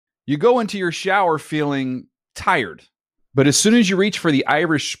You go into your shower feeling tired, but as soon as you reach for the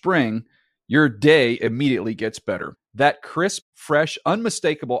Irish Spring, your day immediately gets better. That crisp, fresh,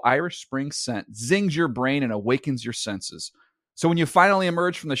 unmistakable Irish Spring scent zings your brain and awakens your senses. So when you finally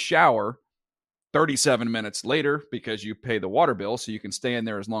emerge from the shower 37 minutes later, because you pay the water bill so you can stay in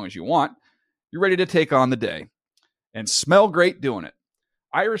there as long as you want, you're ready to take on the day and smell great doing it.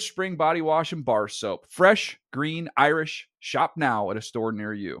 Irish Spring Body Wash and Bar Soap. Fresh, green, Irish. Shop now at a store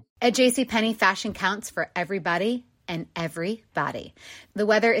near you. At JCPenney, fashion counts for everybody and everybody. The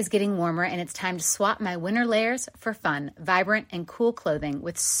weather is getting warmer and it's time to swap my winter layers for fun, vibrant, and cool clothing.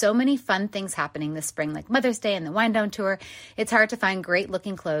 With so many fun things happening this spring, like Mother's Day and the Wind Down Tour, it's hard to find great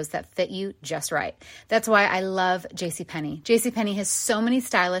looking clothes that fit you just right. That's why I love JCPenney. JCPenney has so many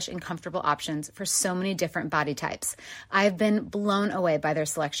stylish and comfortable options for so many different body types. I've been blown away by their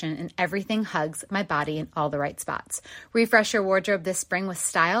selection, and everything hugs my body in all the right spots. Refresh your wardrobe this spring with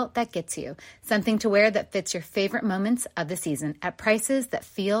style that gets you. Something to wear that fits your favorite moments of the season at prices that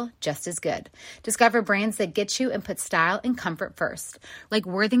feel just as good. Discover brands that get you and put style and comfort first, like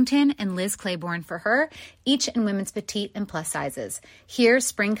Worthington and Liz Claiborne for her, each in women's petite and plus sizes. Here,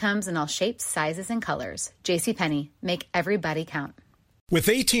 spring comes in all shapes, sizes, and colors. JCPenney, make everybody count. With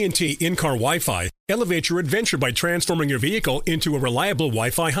AT&T in-car Wi-Fi, elevate your adventure by transforming your vehicle into a reliable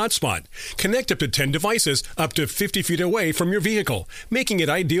Wi-Fi hotspot. Connect up to 10 devices up to 50 feet away from your vehicle, making it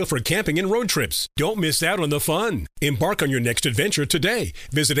ideal for camping and road trips. Don't miss out on the fun. Embark on your next adventure today.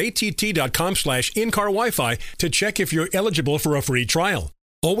 Visit att.com/in-car Wi-Fi to check if you're eligible for a free trial.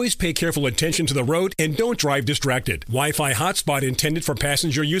 Always pay careful attention to the road and don't drive distracted. Wi-Fi hotspot intended for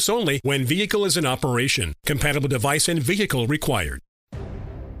passenger use only when vehicle is in operation. Compatible device and vehicle required.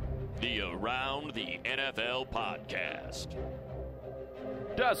 The Around the NFL podcast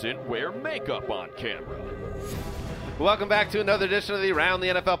doesn't wear makeup on camera. Welcome back to another edition of the Around the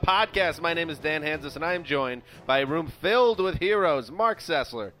NFL podcast. My name is Dan Hanzus, and I am joined by a room filled with heroes. Mark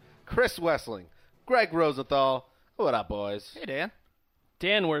Sessler, Chris Wessling, Greg Rosenthal. What up, boys? Hey, Dan.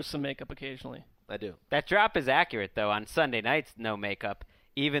 Dan wears some makeup occasionally. I do. That drop is accurate, though. On Sunday nights, no makeup,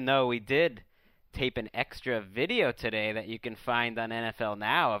 even though we did tape an extra video today that you can find on NFL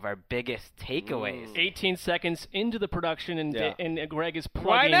Now of our biggest takeaways. 18 seconds into the production, and, and Greg is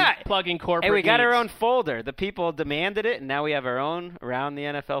Why not? plugging corporate Hey, we got our needs. own folder. The people demanded it, and now we have our own Around the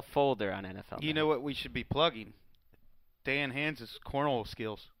NFL folder on NFL. You know what we should be plugging? Dan Hanzus' cornhole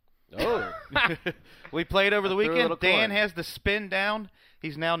skills. Oh. We played over the Threw a weekend. little Dan corn. has the spin down.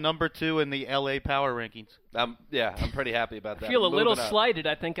 He's now number 2 in the LA Power Rankings. I'm pretty happy about that. I feel a little Moving up. slighted.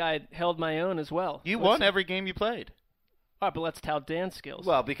 I think I held my own as well. You won every game you played. All right, but let's tout Dan's skills.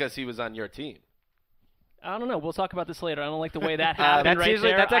 Well, because he was on your team. I don't know. We'll talk about this later. I don't like the way that happened that's right usually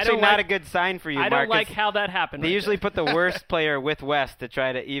there. that's I actually don't not like- a good sign for you, I Mark. don't like how that happened. They right usually there. put the worst player with West to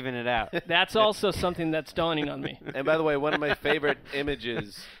try to even it out. That's also something that's dawning on me. And by the way, one of my favorite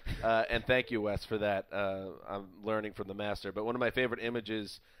images, and thank you, Wes, for that. I'm learning from the master. But one of my favorite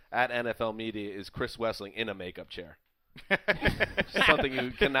images at NFL Media is Chris Wessling in a makeup chair. Something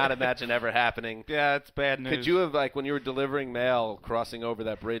you cannot imagine ever happening. Yeah, it's bad news. Could you have, like, when you were delivering mail crossing over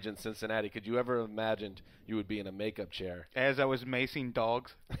that bridge in Cincinnati, could you ever have imagined you would be in a makeup chair? As I was macing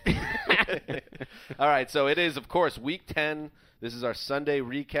dogs. All right, so it is, of course, Week 10. This is our Sunday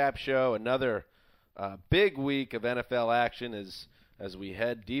recap show. Another big week of NFL action as we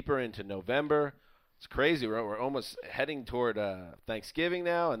head deeper into November. It's crazy. We're almost heading toward Thanksgiving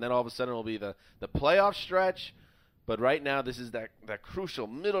now, and then all of a sudden it will be the playoff stretch. But right now, this is that crucial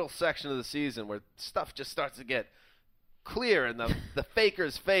middle section of the season where stuff just starts to get clear and the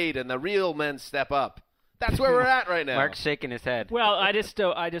fakers fade and the real men step up. That's where we're at right now. Mark's shaking his head. Well, I just,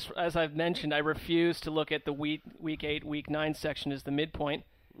 as I've mentioned, I refuse to look at the week 8, week 9 section as the midpoint.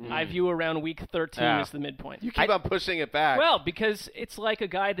 I view around week 13 as the midpoint. You keep on pushing it back. Well, because it's like a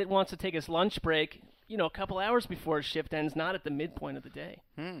guy that wants to take his lunch break, a couple hours before his shift ends, not at the midpoint of the day.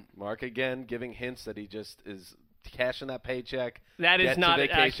 Mark again giving hints that he just is cashing that paycheck. That is get to not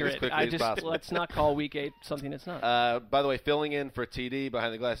vacation accurate. As quickly as possible. Let's not call week 8 something it's not. By the way, filling in for TD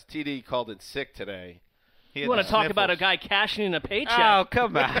behind the glass. TD called in sick today. You want to talk about a guy cashing in a paycheck? Oh,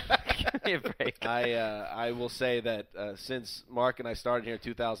 come on. Give me a break. I will say that since Mark and I started here in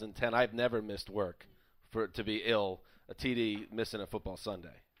 2010, I've never missed work to be ill. A TD missing a football Sunday.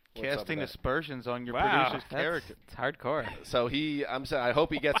 Casting aspersions on your Wow, producer's character. It's hardcore. So I'm saying I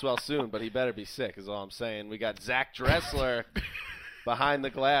hope he gets well soon, but he better be sick is all I'm saying. We got Zach Dressler behind the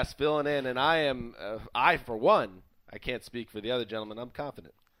glass filling in, and I for one, I can't speak for the other gentleman. I'm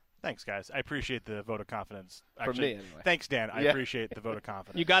confident. Thanks, guys. I appreciate the vote of confidence. From me, anyway. Thanks, Dan. I appreciate the vote of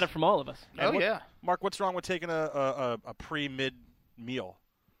confidence. You got it from all of us. And Mark, what's wrong with taking a pre-mid meal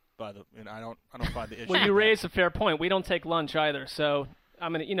by the. I don't find the issue. Well, you with that. raise a fair point. We don't take lunch either, so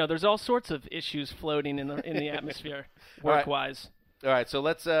there's all sorts of issues floating in the atmosphere, work-wise. All right, so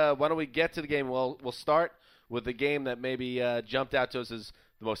let's. Why don't we get to the game? We'll start with the game that maybe jumped out to us as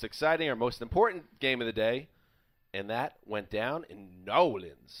the most exciting or most important game of the day, and that went down in New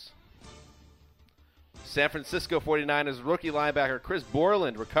Orleans. San Francisco 49ers rookie linebacker Chris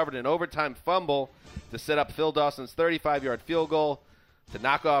Borland recovered an overtime fumble to set up Phil Dawson's 35-yard field goal to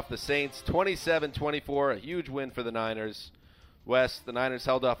knock off the Saints 27-24, a huge win for the Niners. Wes, the Niners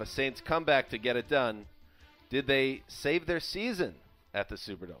held off a Saints comeback to get it done. Did they save their season at the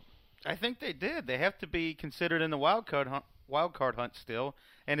Superdome? I think they did. They have to be considered in the wild card hunt still,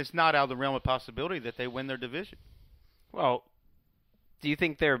 and it's not out of the realm of possibility that they win their division. Well, do you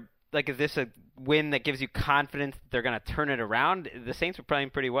think they're is this a win that gives you confidence that they're going to turn it around? The Saints were playing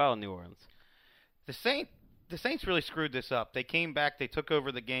pretty well in New Orleans. The Saints really screwed this up. They came back, they took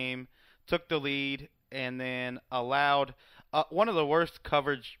over the game, took the lead, and then allowed one of the worst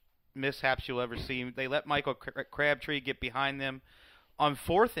coverage mishaps you'll ever see. They let Michael Crabtree get behind them on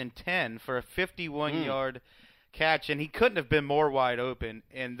 4th and 10 for a 51-yard catch, and he couldn't have been more wide open,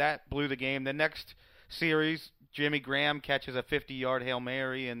 and that blew the game. The next series, Jimmy Graham catches a 50-yard Hail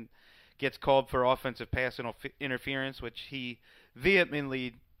Mary and gets called for offensive pass interference, which he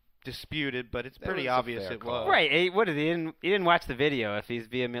vehemently disputed, but it's pretty obvious it was. Right. He didn't watch the video if he's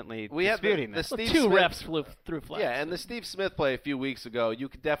vehemently disputing this. Two refs flew through flags. Yeah, and the Steve Smith play a few weeks ago, you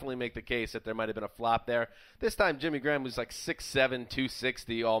could definitely make the case that there might have been a flop there. This time, Jimmy Graham was like 6'7",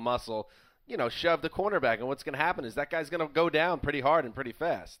 260, all muscle, shoved the cornerback, and what's going to happen is that guy's going to go down pretty hard and pretty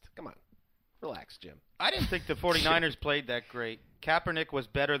fast. Come on. Relax, Jim. I didn't think the 49ers played that great. Kaepernick was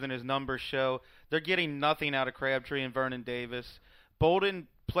better than his numbers show. They're getting nothing out of Crabtree and Vernon Davis. Bolden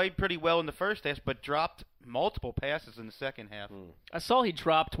played pretty well in the first half, but dropped multiple passes in the second half. I saw he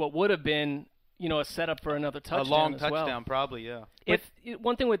dropped what would have been, a setup for another touchdown. A long as touchdown, well. probably, yeah. But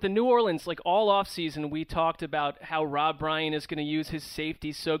one thing with the New Orleans, all offseason, we talked about how Rob Bryan is going to use his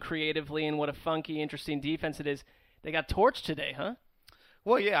safety so creatively and what a funky, interesting defense it is. They got torched today, huh?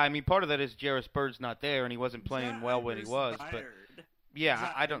 Well, yeah, part of that is Jarris Bird's not there, and he wasn't playing well when he was. But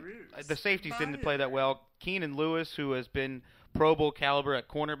yeah, I don't. The safeties didn't play that well. Keenan Lewis, who has been Pro Bowl caliber at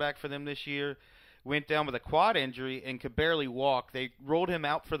cornerback for them this year, went down with a quad injury and could barely walk. They rolled him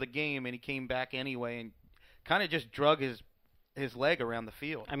out for the game, and he came back anyway and kind of just drug his leg around the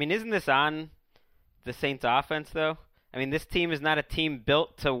field. Isn't this on the Saints offense, though? This team is not a team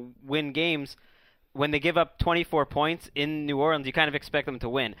built to win games. When they give up 24 points in New Orleans, you kind of expect them to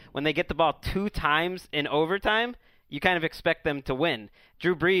win. When they get the ball 2 times in overtime, you kind of expect them to win.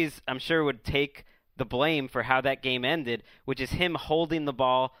 Drew Brees, I'm sure, would take the blame for how that game ended, which is him holding the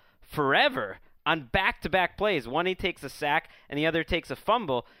ball forever on back-to-back plays. One, he takes a sack, and the other takes a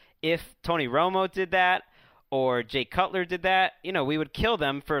fumble. If Tony Romo did that or Jay Cutler did that, we would kill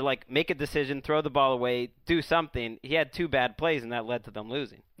them for, make a decision, throw the ball away, do something. He had 2 bad plays, and that led to them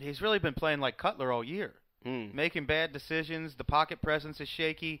losing. He's really been playing like Cutler all year, making bad decisions. The pocket presence is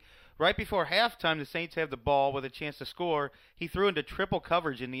shaky. Right before halftime, the Saints have the ball with a chance to score. He threw into triple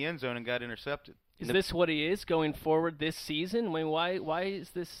coverage in the end zone and got intercepted. Is this what he is going forward this season? Why is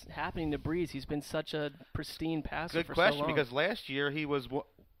this happening to Brees? He's been such a pristine passer for so long. Good question, because last year he was,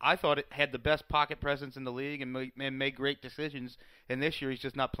 I thought, it had the best pocket presence in the league and made great decisions, and this year he's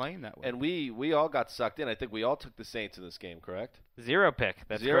just not playing that way. And we all got sucked in. I think we all took the Saints in this game, correct? 0 pick.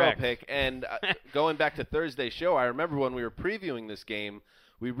 That's Zero correct. pick. And going back to Thursday's show, I remember when we were previewing this game,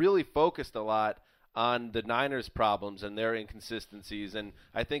 we really focused a lot on the Niners' problems and their inconsistencies, and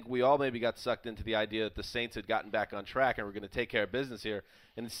I think we all maybe got sucked into the idea that the Saints had gotten back on track and were going to take care of business here.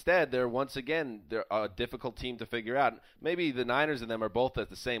 Instead, they're a difficult team to figure out. Maybe the Niners and them are both at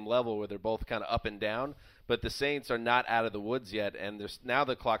the same level where they're both kind of up and down, but the Saints are not out of the woods yet, and now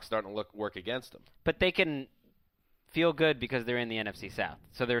the clock's starting to work against them. But they can feel good because they're in the NFC South.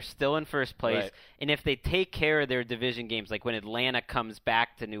 So they're still in first place. Right. And if they take care of their division games, like when Atlanta comes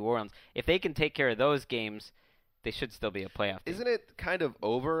back to New Orleans, if they can take care of those games, they should still be a playoff team. Isn't it kind of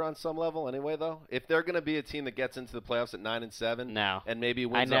over on some level anyway, though? If they're going to be a team that gets into the playoffs at 9-7, no, and maybe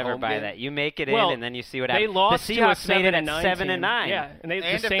wins I never a home buy game, that. You make it well, in, and then you see what happens. They lost the Seahawks to a made it at 7-9 7-9. Yeah, and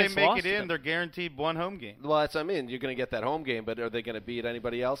if they make it in, they're guaranteed one home game. Well, that's what I mean. You're going to get that home game, but are they going to beat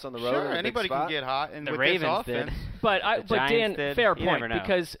anybody else on the road? Sure, anybody can get hot. And the with Ravens this offense, did. But Dan, did. fair You point, never know.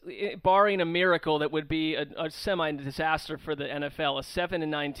 because barring a miracle that would be a semi-disaster for the NFL, a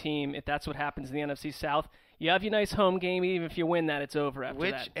 7-9 team, if that's what happens in the NFC South, You have your nice home game. Even if you win that, it's over after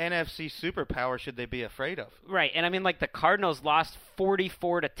Which that. NFC superpower should they be afraid of? Right, and I mean, like, the Cardinals lost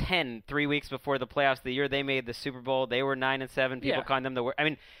 44-10 3 weeks before the playoffs. The year they made the Super Bowl, they were 9-7. People calling them the worst. I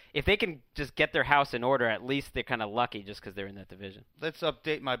mean, if they can just get their house in order, at least they're kind of lucky just because they're in that division. Let's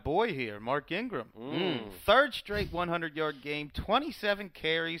update my boy here, Mark Ingram. Third straight 100-yard game, 27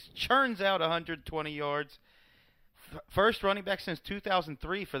 carries, churns out 120 yards. First running back since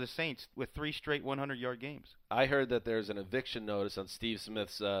 2003 for the Saints with 3 straight 100-yard games. I heard that there's an eviction notice on Steve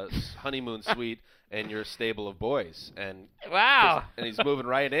Smith's honeymoon suite and your stable of boys. And wow. And he's moving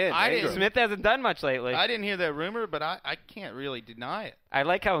right in. Smith hasn't done much lately. I didn't hear that rumor, but I can't really deny it. I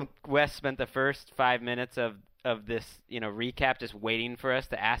like how Wes spent the first 5 minutes of this, recap just waiting for us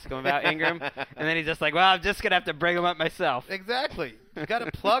to ask him about Ingram. And then he's just like, well, I'm just going to have to bring him up myself. Exactly. You got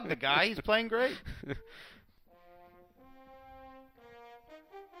to plug the guy. He's playing great.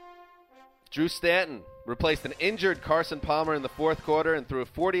 Drew Stanton replaced an injured Carson Palmer in the fourth quarter and threw a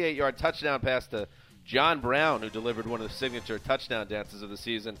 48-yard touchdown pass to John Brown, who delivered one of the signature touchdown dances of the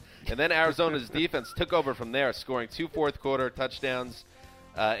season. And then Arizona's defense took over from there, scoring 2 fourth-quarter touchdowns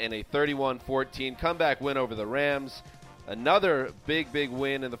in a 31-14 comeback win over the Rams. Another big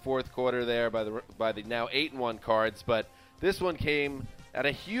win in the fourth quarter there by the now 8-1 Cards, but this one came at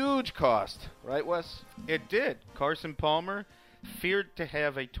a huge cost, right, Wes? It did. Carson Palmer feared to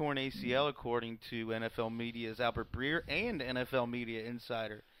have a torn ACL, according to NFL Media's Albert Breer and NFL Media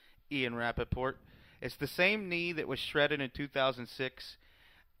insider Ian Rappaport. It's the same knee that was shredded in 2006.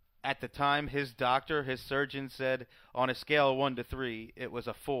 At the time, his surgeon said on a scale of 1 to 3, it was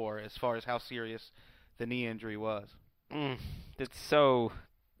a 4 as far as how serious the knee injury was. It's so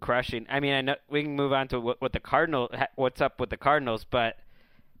crushing. I mean, I know we can move on to what's up with the Cardinals, but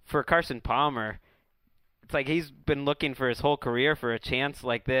for Carson Palmer, it's like he's been looking for his whole career for a chance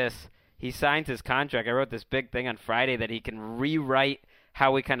like this. He signs his contract. I wrote this big thing on Friday that he can rewrite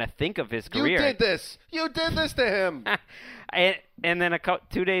how we kind of think of his career. You did this to him. And then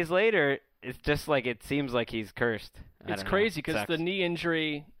 2 days later, it's just like it seems like he's cursed. It's crazy because the knee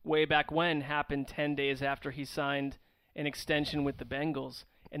injury way back when happened 10 days after he signed an extension with the Bengals.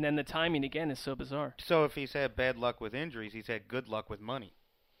 And then the timing, again, is so bizarre. So if he's had bad luck with injuries, he's had good luck with money.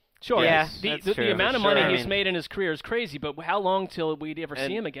 Sure. Yeah, the amount of money he's made in his career is crazy, but how long till we'd ever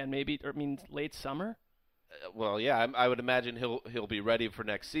see him again? Maybe, late summer? Well, yeah, I would imagine he'll be ready for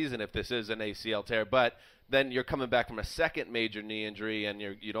next season if this is an ACL tear. But then you're coming back from a second major knee injury, and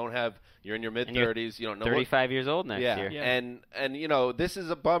you're in your mid-30s. You don't know 35 years old next year. Yeah. And this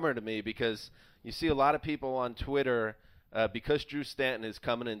is a bummer to me because you see a lot of people on Twitter because Drew Stanton has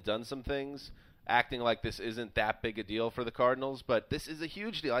come in and done some things, acting like this isn't that big a deal for the Cardinals, but this is a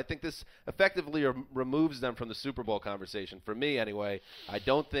huge deal. I think this effectively removes them from the Super Bowl conversation. For me, anyway, I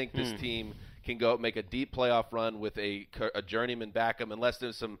don't think this team can go make a deep playoff run with a journeyman Beckham unless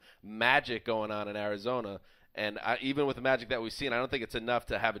there's some magic going on in Arizona. And even with the magic that we've seen, I don't think it's enough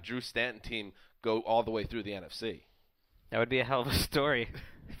to have a Drew Stanton team go all the way through the NFC. That would be a hell of a story,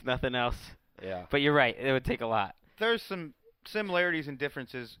 if nothing else. Yeah. But you're right. It would take a lot. There's some similarities and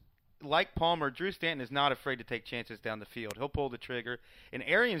differences. Like Palmer, Drew Stanton is not afraid to take chances down the field. He'll pull the trigger. And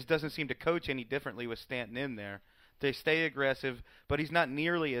Arians doesn't seem to coach any differently with Stanton in there. They stay aggressive, but he's not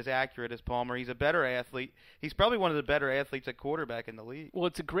nearly as accurate as Palmer. He's a better athlete. He's probably one of the better athletes at quarterback in the league.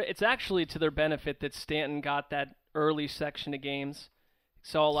 Well, it's actually to their benefit that Stanton got that early section of games.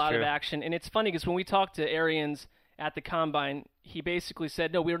 Saw a lot of action. And it's funny because when we talked to Arians at the Combine, he basically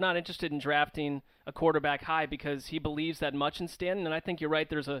said, no, we're not interested in drafting a quarterback high because he believes that much in Stanton. And I think you're right.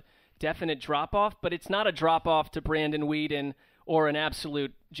 There's a definite drop-off, but it's not a drop-off to Brandon Weeden or an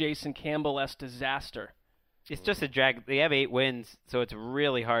absolute Jason Campbell-esque disaster. It's just a drag. They have 8 wins, so it's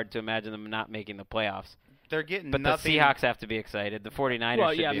really hard to imagine them not making the playoffs. They're getting but nothing. the Seahawks have to be excited. The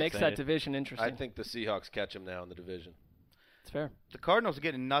 49ers should be makes excited. that division interesting. I think the Seahawks catch him now in the division. It's fair. The Cardinals are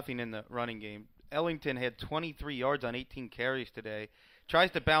getting nothing in the running game. Ellington had 23 yards on 18 carries today.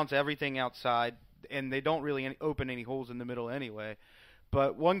 Tries to bounce everything outside, and they don't really open any holes in the middle anyway.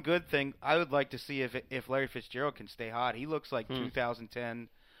 But one good thing, I would like to see if Larry Fitzgerald can stay hot. He looks like 2010,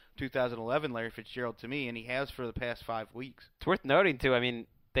 2011 Larry Fitzgerald to me, and he has for the past 5 weeks. It's worth noting, too, I mean,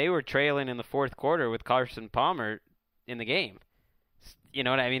 they were trailing in the fourth quarter with Carson Palmer in the game. You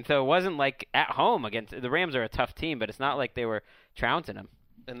know what I mean? So it wasn't like at home against – the Rams are a tough team, but it's not like they were trouncing them.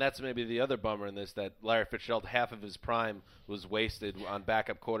 And that's maybe the other bummer in this, that Larry Fitzgerald, half of his prime was wasted on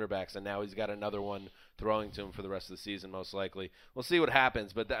backup quarterbacks, and now he's got another one throwing to him for the rest of the season, most likely. We'll see what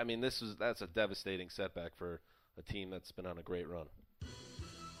happens, but that's a devastating setback for a team that's been on a great run.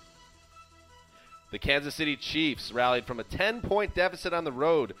 The Kansas City Chiefs rallied from a 10-point deficit on the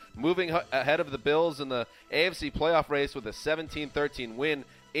road, moving ahead of the Bills in the AFC playoff race with a 17-13 win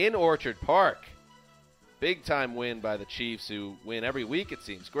in Orchard Park. Big-time win by the Chiefs, who win every week, it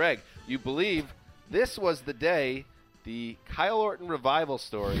seems. Greg, you believe this was the day the Kyle Orton revival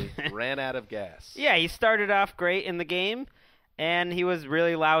story ran out of gas. Yeah, he started off great in the game, and he was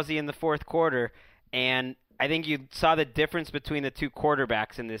really lousy in the fourth quarter. And I think you saw the difference between the two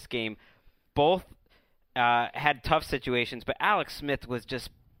quarterbacks in this game. Both had tough situations, but Alex Smith was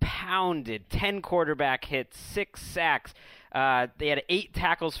just pounded. 10 quarterback hits, 6 sacks. They had 8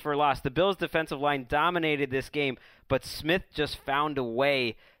 tackles for loss. The Bills' defensive line dominated this game, but Smith just found a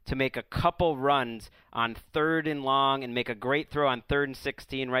way to make a couple runs on 3rd and long and make a great throw on 3rd and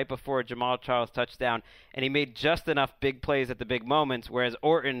 16 right before a Jamal Charles touchdown. And he made just enough big plays at the big moments, whereas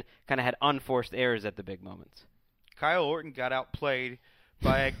Orton kind of had unforced errors at the big moments. Kyle Orton got outplayed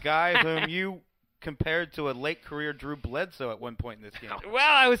by a guy whom you compared to a late career Drew Bledsoe at one point in this game. Well,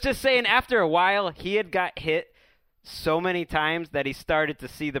 I was just saying, after a while, he had got hit so many times that he started to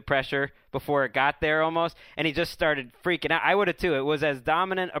see the pressure before it got there almost, and he just started freaking out. I would have too. It was as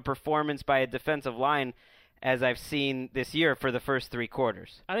dominant a performance by a defensive line as I've seen this year for the first 3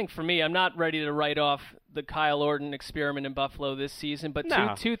 quarters. I think for me, I'm not ready to write off the Kyle Orton experiment in Buffalo this season, but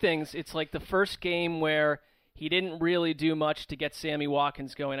two things. It's like the first game where he didn't really do much to get Sammy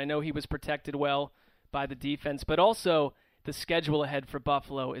Watkins going. I know he was protected well by the defense, but also the schedule ahead for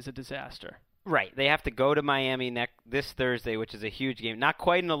Buffalo is a disaster. Right. They have to go to Miami this Thursday, which is a huge game. Not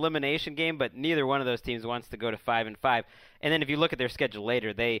quite an elimination game, but neither one of those teams wants to go to 5-5. And then if you look at their schedule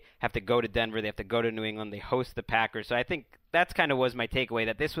later, they have to go to Denver. They have to go to New England. They host the Packers. So I think that's kind of was my takeaway,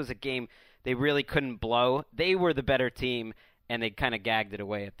 that this was a game they really couldn't blow. They were the better team, and they kind of gagged it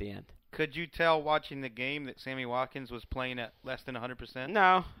away at the end. Could you tell watching the game that Sammy Watkins was playing at less than 100%?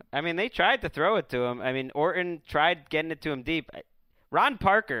 No. I mean, they tried to throw it to him. I mean, Orton tried getting it to him deep. Ron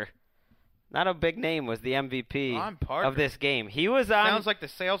Parker, not a big name, was the MVP of this game. He was on. Sounds like the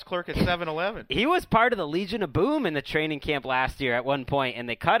sales clerk at 7-Eleven. He was part of the Legion of Boom in the training camp last year at one point, and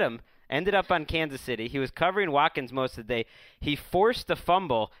they cut him. Ended up on Kansas City. He was covering Watkins most of the day. He forced a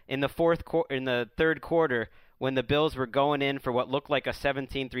fumble in the third quarter when the Bills were going in for what looked like a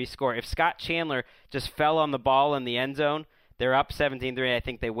 17-3 score. If Scott Chandler just fell on the ball in the end zone, they're up 17-3. I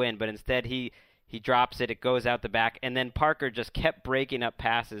think they win. But instead, he drops it. It goes out the back. And then Parker just kept breaking up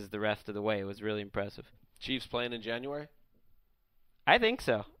passes the rest of the way. It was really impressive. Chiefs playing in January? I think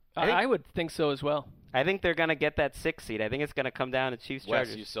so. I would think so as well. I think they're going to get that 6th seed. I think it's going to come down to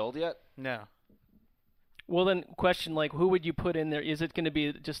Chiefs-Chargers. Wes, you sold yet? No. Well, then, question, who would you put in there? Is it going to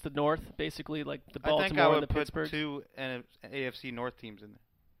be just the North, basically, like the Baltimore and the Pittsburgh? I think I would put 2 AFC North teams in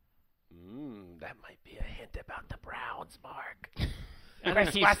there. That might be a hint about the Browns, Mark.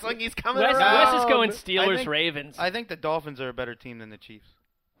 Wes he's coming around. Wes is going Steelers, Ravens. I think the Dolphins are a better team than the Chiefs.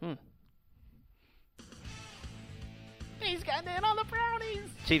 He's gotten in on the Brownies.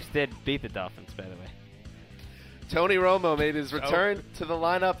 Chiefs did beat the Dolphins, by the way. Tony Romo made his return to the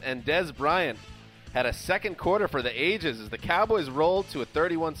lineup, and Dez Bryant had a second quarter for the ages as the Cowboys rolled to a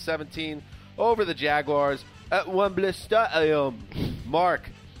 31-17 over the Jaguars at Wembley Stadium. Mark,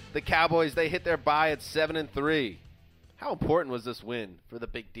 the Cowboys, they hit their bye at 7-3. How important was this win for the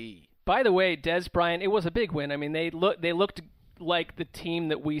Big D? By the way, Dez Bryant, it was a big win. I mean, they looked like the team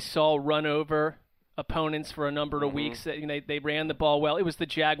that we saw run over opponents for a number of weeks. They ran the ball well. It was the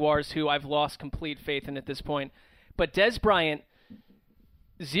Jaguars, who I've lost complete faith in at this point. But Dez Bryant,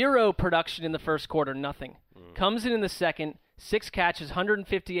 0 production in the first quarter, nothing. Comes in the second, 6 catches,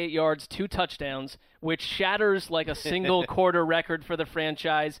 158 yards, 2 touchdowns, which shatters like a single quarter record for the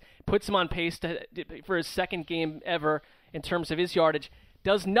franchise, puts him on pace for his second game ever in terms of his yardage.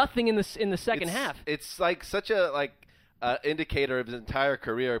 Does nothing in the second half. It's like such a indicator of his entire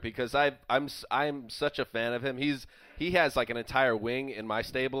career, because I'm such a fan of him. He has like an entire wing in my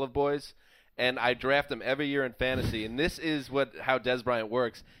stable of boys. And I draft him every year in fantasy, and this is how Dez Bryant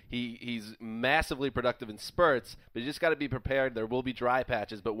works. He's massively productive in spurts, but you just got to be prepared. There will be dry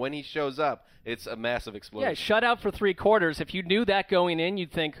patches, but when he shows up, it's a massive explosion. Yeah, shut out for 3 quarters. If you knew that going in,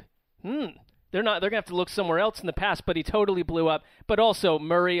 you'd think, they're going to have to look somewhere else in the past, but he totally blew up. But also,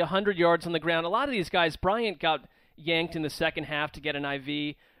 Murray, 100 yards on the ground. A lot of these guys, Bryant got yanked in the second half to get an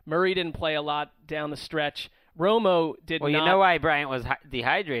IV. Murray didn't play a lot down the stretch. Romo did not. Well, you know why Bryant was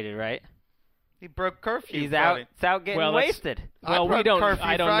dehydrated, right? He broke curfew. He's out getting wasted. Well, I don't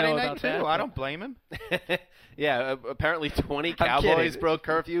know about that. I don't blame him. Yeah, apparently 20 Cowboys broke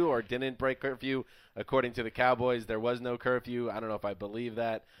curfew or didn't break curfew. According to the Cowboys, there was no curfew. I don't know if I believe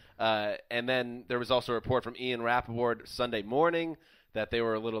that. And then there was also a report from Ian Rappaport Sunday morning that they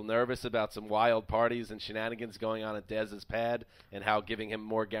were a little nervous about some wild parties and shenanigans going on at Dez's pad and how giving him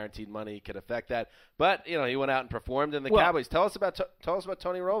more guaranteed money could affect that. But, he went out and performed in the Cowboys. Tell us about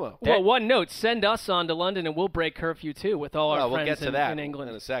Tony Romo. Well, one note, send us on to London and we'll break curfew too with all our we'll friends get to that in England.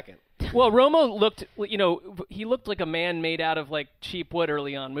 In a second. Well, Romo looked, he looked like a man made out of like cheap wood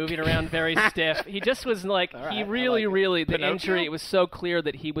early on, moving around very stiff. He just was like, right, he really, the Pinocchio? injury, it was so clear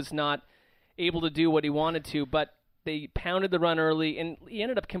that he was not able to do what he wanted to, but they pounded the run early, and he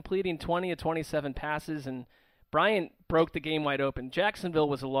ended up completing 20 of 27 passes, and Bryant broke the game wide open. Jacksonville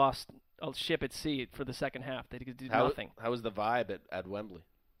was a ship at sea for the second half. They could do nothing. How was the vibe at Wembley?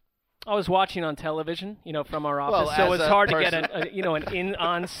 I was watching on television, from our office, so it's hard to get an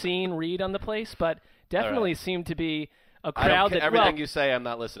on-scene read on the place, but definitely seemed to be a crowd that everything you say, I'm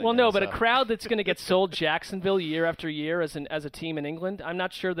not listening. Well, now, no, but so. a crowd that's going to get sold Jacksonville year after year as a team in England. I'm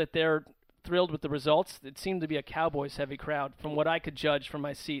not sure that they're thrilled with the results. It seemed to be a Cowboys-heavy crowd from what I could judge from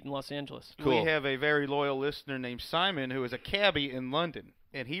my seat in Los Angeles. Cool. We have a very loyal listener named Simon who is a cabbie in London,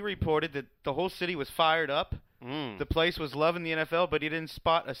 and he reported that the whole city was fired up. The place was loving the NFL, but he didn't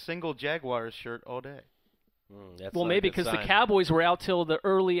spot a single Jaguars shirt all day. Well, maybe because the Cowboys were out till the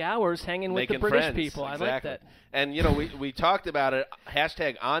early hours hanging with the British friends. people. Exactly. I like that. And, we talked about it,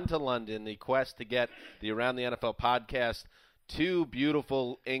 #OnToLondon, the quest to get the Around the NFL podcast to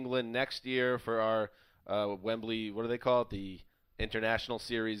beautiful England next year for our Wembley, what do they call it, the International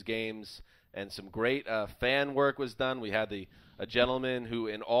Series games. And some great fan work was done. We had a gentleman who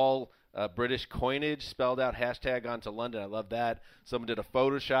in all British coinage spelled out #OnToLondon. I love that. Someone did a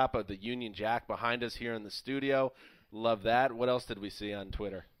Photoshop of the Union Jack behind us here in the studio. Love that. What else did we see on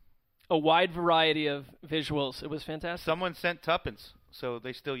Twitter? A wide variety of visuals. It was fantastic. Someone sent tuppence, so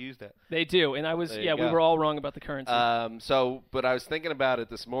they still use that. They do, and we were all wrong about the currency. But I was thinking about it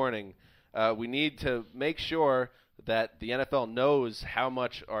this morning. We need to make sure that the NFL knows how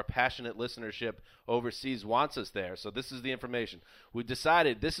much our passionate listenership overseas wants us there. So this is the information. We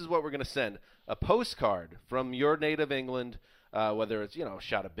decided this is what we're going to send. A postcard from your native England, whether it's, a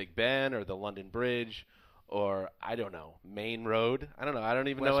shot of Big Ben or the London Bridge or, I don't know, Main Road. I don't know. I don't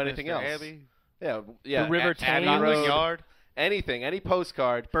even know anything else. Abbey. Yeah. The River Thames. Road, Yard. Anything, any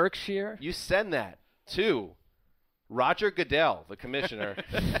postcard. Berkshire. You send that to Roger Goodell, the commissioner,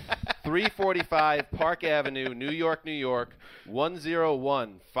 345 Park Avenue, New York,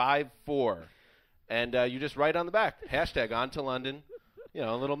 10154. And you just write on the back, #OnToLondon,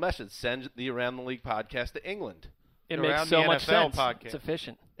 a little message. Send the Around the League podcast to England. It makes so much sense. It's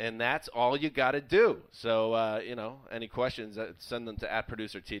efficient. And that's all you got to do. So, any questions, send them to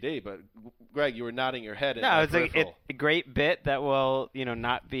 @ProducerTD. But, Greg, you were nodding your head. No, it's a great bit that will,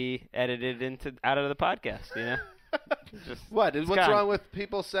 not be edited out of the podcast, What's wrong with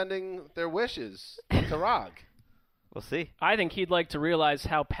people sending their wishes to Rog? We'll see. I think he'd like to realize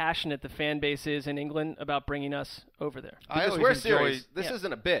how passionate the fan base is in England about bringing us over there. Because we're serious. This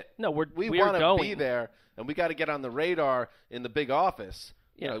isn't a bit. No, we we're want to going. be there, and we got to get on the radar in the big office.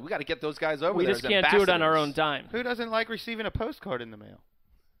 Yeah. We got to get those guys over there. We just can't do it on our own dime. Who doesn't like receiving a postcard in the mail?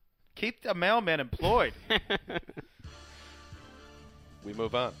 Keep the mailman employed. We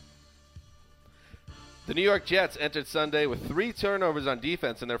move on. The New York Jets entered Sunday with 3 turnovers on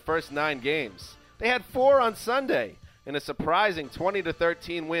defense in their first 9 games. They had 4 on Sunday in a surprising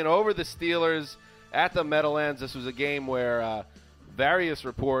 20-13 win over the Steelers at the Meadowlands. This was a game where various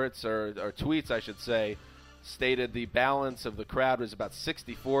reports, or tweets I should say, stated the balance of the crowd was about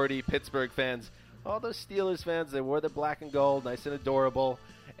 60-40. Pittsburgh fans, all those Steelers fans, they wore the black and gold, nice and adorable,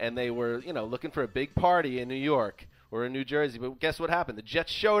 and they were, looking for a big party in New York or in New Jersey. But guess what happened? The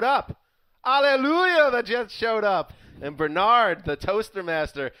Jets showed up. Hallelujah, the Jets showed up. And Bernard, the toaster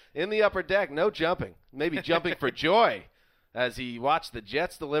master, in the upper deck, no jumping, maybe jumping for joy as he watched the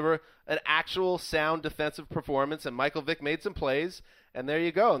Jets deliver an actual sound defensive performance, and Michael Vick made some plays, and there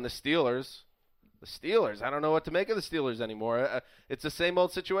you go. And the Steelers, I don't know what to make of the Steelers anymore. It's the same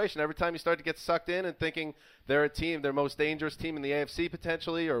old situation. Every time you start to get sucked in and thinking they're a team, their most dangerous team in the AFC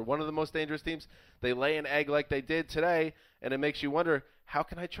potentially, or one of the most dangerous teams, they lay an egg like they did today, and it makes you wonder, how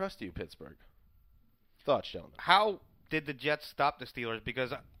can I trust you, Pittsburgh? Thoughts, gentlemen? How did the Jets stop the Steelers?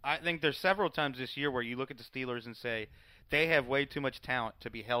 Because I think there's several times this year where you look at the Steelers and say they have way too much talent to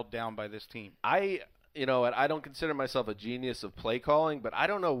be held down by this team. I don't consider myself a genius of play calling, but I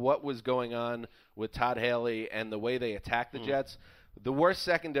don't know what was going on with Todd Haley and the way they attacked the Jets. The worst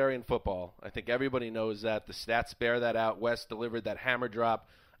secondary in football. I think everybody knows that. The stats bear that out. Wes delivered that hammer drop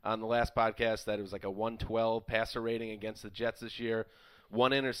on the last podcast that it was like a 112 passer rating against the Jets this year.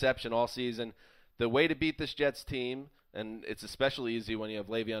 1 interception all season. The way to beat this Jets team, and it's especially easy when you have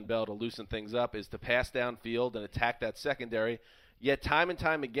Le'Veon Bell to loosen things up, is to pass downfield and attack that secondary. Yet time and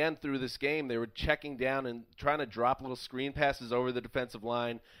time again through this game, they were checking down and trying to drop little screen passes over the defensive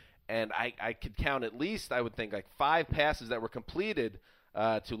line. And I could count at least, I would think, like 5 passes that were completed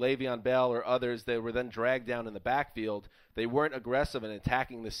to Le'Veon Bell or others that were then dragged down in the backfield. They weren't aggressive in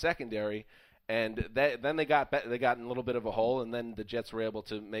attacking the secondary. And then they got in a little bit of a hole, and then the Jets were able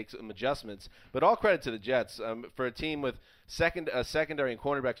to make some adjustments. But all credit to the Jets. For a team with secondary and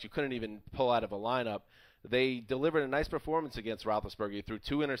cornerbacks you couldn't even pull out of a lineup, they delivered a nice performance against Roethlisberger. He threw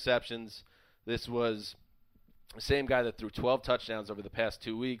 2 interceptions. This was the same guy that threw 12 touchdowns over the past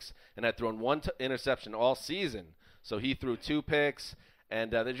 2 weeks and had thrown 1 interception all season. So he threw 2 picks,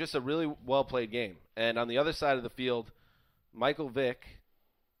 and they're just a really well-played game. And on the other side of the field, Michael Vick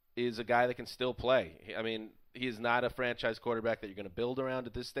is a guy that can still play. I mean, he is not a franchise quarterback that you're going to build around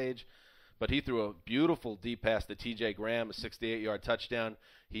at this stage, but he threw a beautiful deep pass to T.J. Graham, a 68-yard touchdown.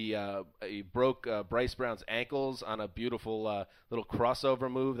 He broke Bryce Brown's ankles on a beautiful little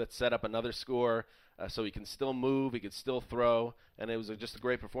crossover move that set up another score. So he can still move, he can still throw, and it was just a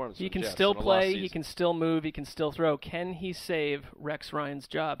great performance. He can still play, he can still move, he can still throw. Can he save Rex Ryan's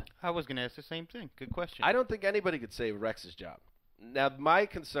job? I was going to ask the same thing. Good question. I don't think anybody could save Rex's job. Now, my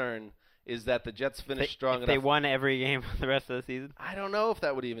concern is that the Jets finished strong enough. They won every game the rest of the season? I don't know if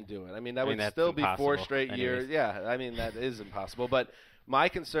that would even do it. I mean, that would still be 4 straight years. Yeah, I mean, that is impossible. But my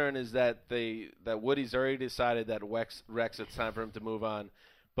concern is that Woody's already decided that Rex, it's time for him to move on.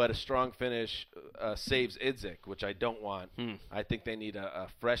 But a strong finish saves Idzik, which I don't want. I think they need a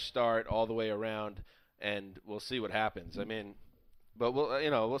fresh start all the way around, and we'll see what happens. I mean, but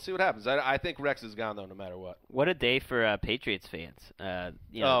we'll see what happens. I think Rex is gone though, no matter what. What a day for Patriots fans. Oh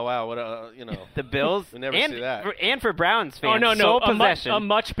wow, what the Bills. We never see that. And for Browns fans. Oh no, possession. A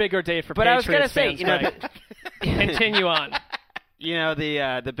much bigger day for but Patriots I was fans. But I was going to say, continue on.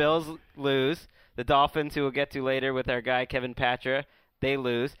 The Bills lose. The Dolphins, who we'll get to later with our guy Kevin Patra, they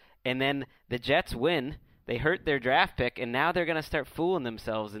lose, and then the Jets win. They hurt their draft pick, and now they're going to start fooling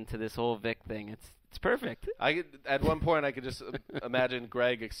themselves into this whole Vic thing. It's perfect. At one point, I could just imagine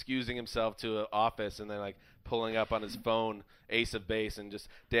Greg excusing himself to an office and then like pulling up on his phone Ace of Base and just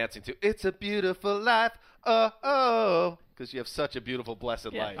dancing to "It's a Beautiful Life." Oh, because you have such a beautiful,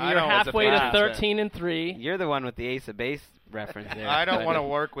 blessed life. You're halfway to 13-3. You're the one with the Ace of Base reference there. I don't want to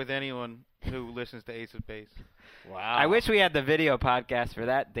work with anyone who listens to Ace of Base. Wow. I wish we had the video podcast for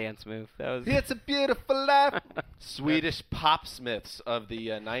that dance move. It's a beautiful life. Swedish pop smiths of the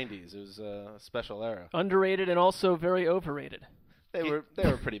 90s. It was a special era. Underrated and also very overrated. They were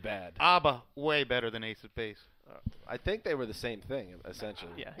pretty bad. ABBA, way better than Ace of Base. I think they were the same thing,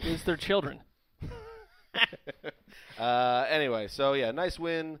 essentially. Yeah, it was their children. Anyway, so yeah, nice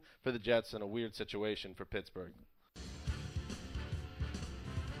win for the Jets in a weird situation for Pittsburgh.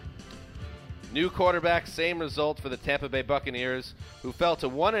 New quarterback, same result for the Tampa Bay Buccaneers, who fell to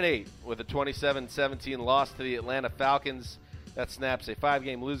 1-8 with a 27-17 loss to the Atlanta Falcons. That snaps a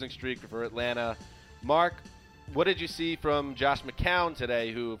 5-game losing streak for Atlanta. Mark, what did you see from Josh McCown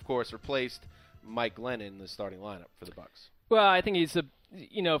today, who, of course, replaced Mike Glennon in the starting lineup for the Bucs? Well, I think he's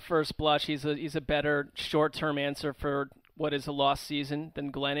first blush, he's a better short-term answer for what is a lost season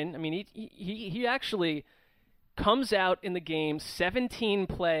than Glennon. I mean, he actually comes out in the game,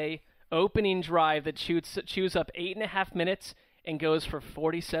 17-play opening drive that chews up 8.5 minutes and goes for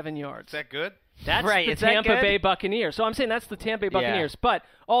 47 yards. Is that good? That's right. the Tampa Bay Buccaneers. So I'm saying that's the Tampa Bay Buccaneers. Yeah. But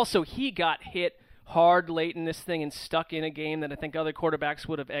also he got hit hard late in this thing and stuck in a game that I think other quarterbacks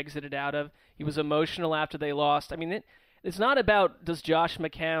would have exited out of. He was emotional after they lost. I mean, it's not about does Josh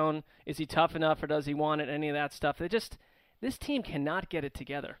McCown, is he tough enough or does he want it, any of that stuff. This team cannot get it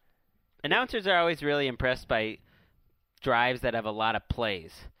together. Announcers are always really impressed by drives that have a lot of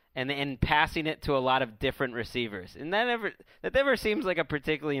plays. And passing it to a lot of different receivers. And that never seems like a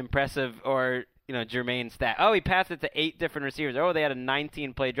particularly impressive or, germane stat. Oh, he passed it to 8 different receivers. Oh, they had a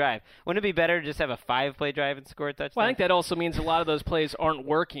 19-play drive. Wouldn't it be better to just have a 5-play drive and score a touchdown? Well, I think that also means a lot of those plays aren't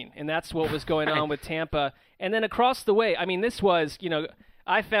working, and that's what was going on with Tampa. And then across the way, I mean, this was,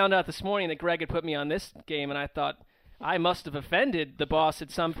 I found out this morning that Greg had put me on this game, and I thought I must have offended the boss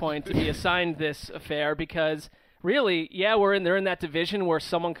at some point to be assigned this affair because – really, yeah, they're in that division where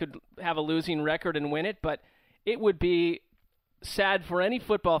someone could have a losing record and win it, but it would be sad for any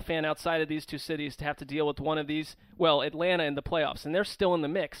football fan outside of these two cities to have to deal with one of these, Atlanta in the playoffs, and they're still in the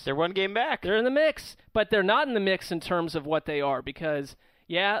mix. They're one game back. They're in the mix, but they're not in the mix in terms of what they are because,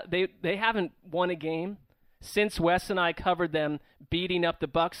 yeah, they haven't won a game since Wes and I covered them beating up the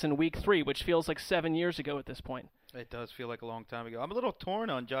Bucs in Week 3, which feels like 7 years ago at this point. It does feel like a long time ago. I'm a little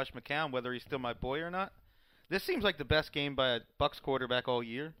torn on Josh McCown, whether he's still my boy or not. This seems like the best game by a Bucs quarterback all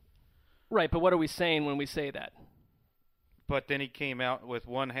year. Right, but what are we saying when we say that? But then he came out with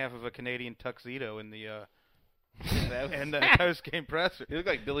one half of a Canadian tuxedo in the and the post-game presser. He looked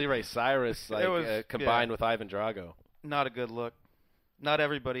like Billy Ray Cyrus, combined with Ivan Drago. Not a good look. Not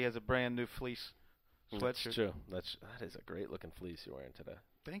everybody has a brand new fleece sweatshirt. That's true. That is a great looking fleece you're wearing today.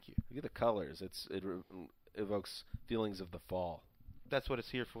 Thank you. Look at the colors. It evokes feelings of the fall. That's what it's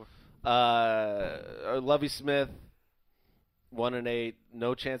here for. Lovie Smith, 1-8.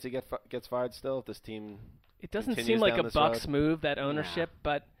 No chance he gets fired still if this team. It doesn't seem like a Bucs move, that ownership,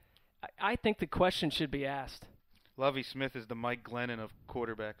 but I think the question should be asked. Lovie Smith is the Mike Glennon of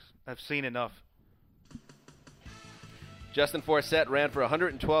quarterbacks. I've seen enough. Justin Forsett ran for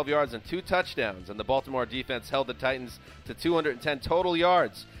 112 yards and 2 touchdowns, and the Baltimore defense held the Titans to 210 total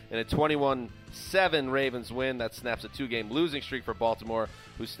yards in a 21-7 Ravens win. That snaps a 2-game losing streak for Baltimore,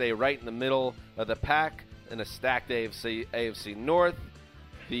 who stay right in the middle of the pack in a stacked AFC North.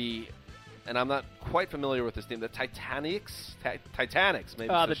 And I'm not quite familiar with this team. The Titanics, maybe.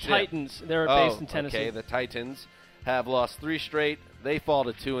 The Titans. They're based in Tennessee. Okay, the Titans have lost 3 straight. They fall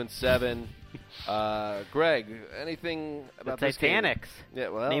to 2-7. Greg, anything about the Titanics? Yeah,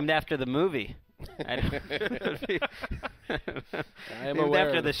 well, named after the movie. I am named aware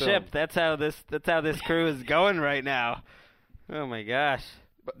after of the ship. That's how this crew is going right now. Oh my gosh.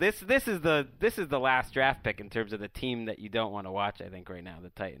 This is the last draft pick in terms of the team that you don't want to watch. I think right now, the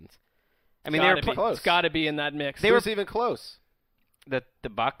Titans. I mean, they're close. It's got to be in that mix. They were even close. The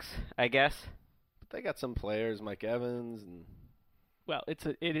Bucs, I guess. But they got some players, Mike Evans and. Well,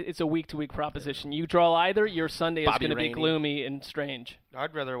 it's a week-to-week proposition. You draw either, your Sunday is going to be gloomy and strange.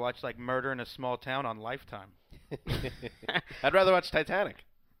 I'd rather watch like Murder in a Small Town on Lifetime. I'd rather watch Titanic.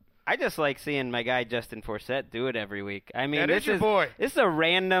 I just like seeing my guy Justin Forsett do it every week. I mean, this is your boy. This is a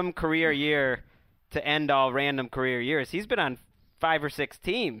random career year to end all random career years. He's been on 5 or 6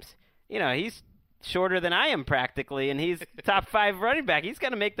 teams. You know, he's shorter than I am practically, and he's top 5 running back. He's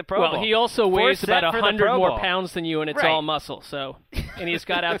going to make the Pro Bowl. Well, he also weighs about 100 more pounds than you, and it's right. all muscle. So, and he's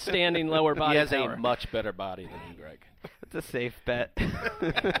got outstanding lower body power. He has a much better body than you, Greg. That's a safe bet.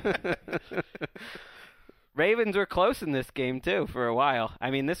 Ravens were close in this game too for a while.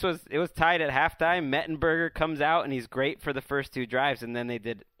 I mean, it was tied at halftime. Mettenberger comes out and he's great for the first 2 drives, and then they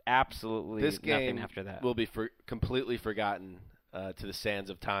did absolutely nothing after that. This game will be completely forgotten to the sands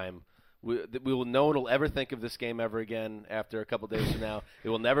of time. No one will ever think of this game ever again after a couple days from now. It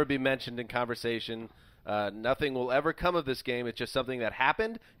will never be mentioned in conversation. Nothing will ever come of this game. It's just something that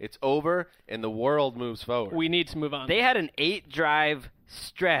happened. It's over, and the world moves forward. We need to move on. They had an 8-drive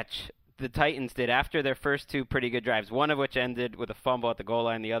stretch, the Titans did, after their first 2 pretty good drives, one of which ended with a fumble at the goal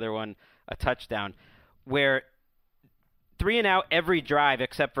line, the other one a touchdown, where 3 and out every drive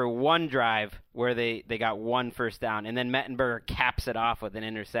except for one drive where they got 1 first down, and then Mettenberger caps it off with an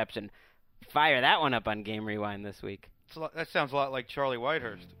interception. Fire that one up on Game Rewind this week. That sounds a lot like Charlie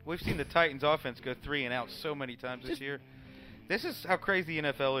Whitehurst. We've seen the Titans offense go 3 and out so many times this year. This is how crazy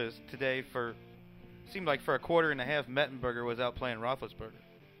the NFL is today. Seemed like for a quarter and a half, Mettenberger was out playing Roethlisberger.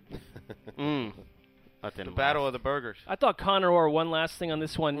 The battle of the burgers. I thought Connor Orr, one last thing on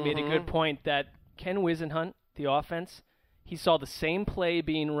this one, made a good point that Ken Wisenhunt, the offense, he saw the same play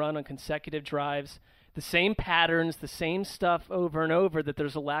being run on consecutive drives, the same patterns, the same stuff over and over, that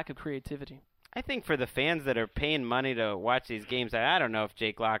there's a lack of creativity. I think for the fans that are paying money to watch these games, I don't know if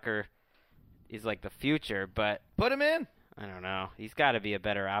Jake Locker is like the future, but put him in. I don't know. He's got to be a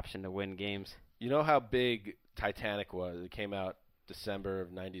better option to win games. You know how big Titanic was? It came out December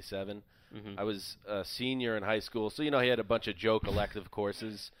of '97. Mm-hmm. I was a senior in high school, so he had a bunch of Joke elective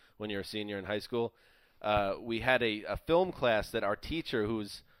courses when you're a senior in high school. We had a film class that our teacher,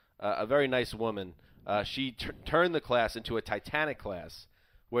 who's a very nice woman, she turned the class into a Titanic class,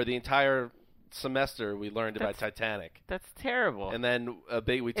 where the entire semester we learned about Titanic. That's terrible. And then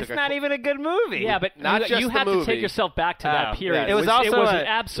we took. It's not even a good movie. Yeah, but not you have to take yourself back to that period. Yeah, it was also an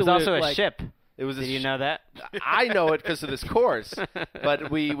absolute. It was also a ship. Did you know that? I know it because of this course.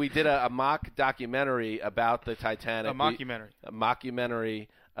 But we did a mock documentary about the Titanic. A mockumentary.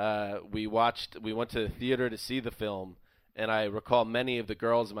 We went to the theater to see the film, and I recall many of the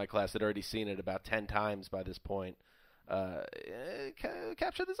girls in my class had already seen it about 10 times by this point.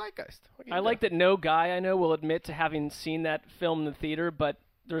 Capture the zeitgeist. I like that no guy I know will admit to having seen that film in the theater, but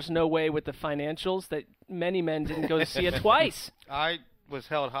there's no way with the financials that many men didn't go to see it twice. I was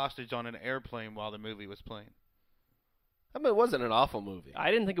held hostage on an airplane while the movie was playing. I mean, it wasn't an awful movie.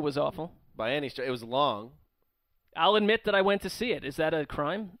 I didn't think it was awful. By any stretch. It was long. I'll admit that I went to see it. Is that a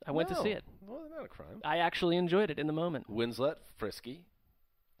crime? I went to see it. Well, not a crime. I actually enjoyed it in the moment. Winslet, frisky.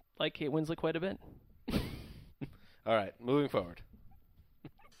 Like Kate Winslet quite a bit. All right, moving forward.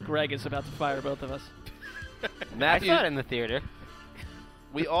 Greg is about to fire both of us. I Matthew, saw it in the theater.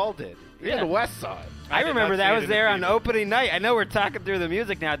 we all did. Yeah. Even Wes saw it. I did remember not that see I it was in the there on theater. opening night. I know we're talking through the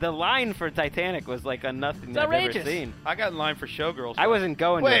music now. The line for Titanic was like a nothing It's I've ever outrageous. seen. I got in line for Showgirls. I wasn't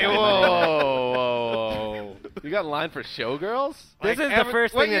going Wait, to whoa, it. whoa, whoa. You got in line for Showgirls? This is the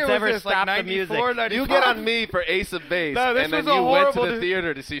first what thing year that's was ever this, like stopped the 94, music. 95? You get on me for Ace of Base, No, this and then was a you went to horrible the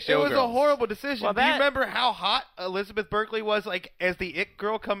theater to see Showgirls. It was a horrible decision. Well, Do you that- remember how hot Elizabeth Berkley was, like, as the it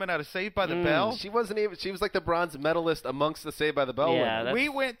girl coming out of Saved by the Bell? She wasn't even. She was like the bronze medalist amongst the Saved by the Bell Yeah, women. We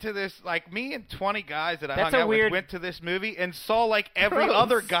went to this, like, me and 20 guys that I That's hung a out weird- with went to this movie and saw, like, every Gross.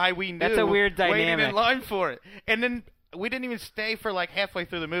 other guy we knew That's a weird waiting dynamic. in line for it. And then we didn't even stay for, like, halfway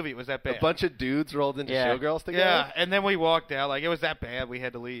through the movie. It was that bad. A bunch of dudes rolled into Yeah. Showgirls together. Yeah, and then we walked out. Like, it was that bad. We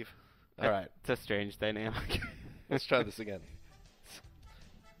had to leave. All right. It's a strange dynamic. Let's try this again.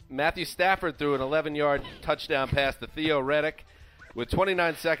 Matthew Stafford threw an 11-yard touchdown pass to Theo Reddick with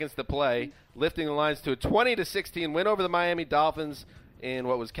 29 seconds to play, lifting the Lions to a 20-16 win over the Miami Dolphins in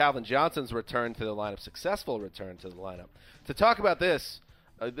what was Calvin Johnson's return to the lineup, successful return to the lineup. To talk about this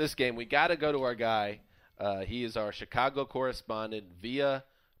game, we got to go to our guy. He is our Chicago correspondent via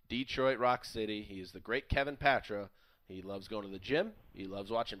Detroit Rock City. He is the great Kevin Patra. He loves going to the gym. He loves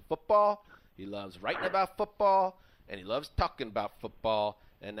watching football. He loves writing about football. And he loves talking about football.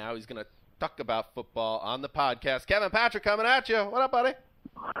 And now he's going to talk about football on the podcast. Kevin Patra coming at you. What up, buddy?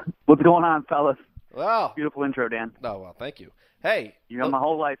 What's going on, fellas? Well, Beautiful intro, Dan. oh, well, thank you. Hey. You know, my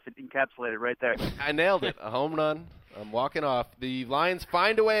whole life encapsulated right there. I nailed it. A home run. I'm walking off. The Lions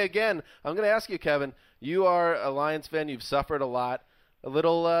find a way again. I'm going to ask you, Kevin. You are a Lions fan. You've suffered a lot. A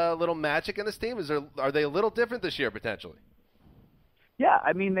little magic in this team. Are they a little different this year potentially? Yeah,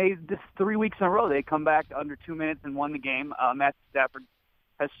 I mean, this 3 weeks in a row, they come back under 2 minutes and won the game. Matthew Stafford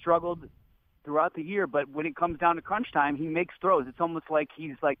has struggled throughout the year, but when it comes down to crunch time, he makes throws. It's almost like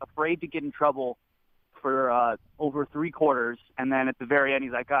he's like afraid to get in trouble for over 3 quarters, and then at the very end,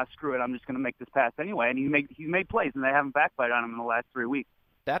 he's like, screw it, I'm just going to make this pass anyway. And he's made plays, and they haven't backfired on him in the last 3 weeks.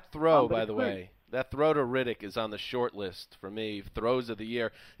 That throw, but by it's the clear. way, that throw to Riddick is on the short list for me, throws of the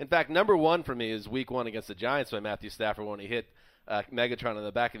year. In fact, number 1 for me is Week 1 against the Giants by Matthew Stafford when he hit Megatron in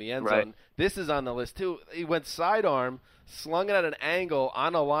the back of the end Right. zone. This is on the list, too. He went sidearm, slung it at an angle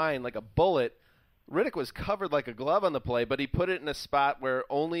on a line like a bullet. Riddick was covered like a glove on the play, but he put it in a spot where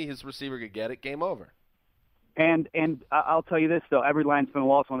only his receiver could get it. Game over. And I'll tell you this, though. Every Lions fan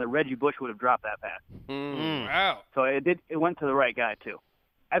will also know that Reggie Bush would have dropped that pass. Wow. So it went to the right guy, too.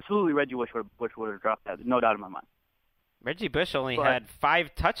 Absolutely, Reggie Bush would have dropped that. No doubt in my mind. Reggie Bush only But- had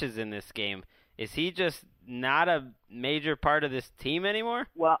 5 touches in this game. Is he just not a major part of this team anymore?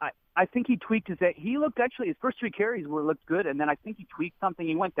 Well, I think he tweaked he looked actually, his first 3 carries looked good, and then I think he tweaked something.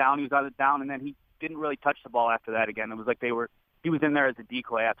 He went down, he was on it down, and then he didn't really touch the ball after that again. It was like he was in there as a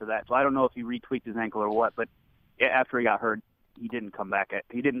decoy after that. So I don't know if he retweaked his ankle or what, but after he got hurt, he didn't come back.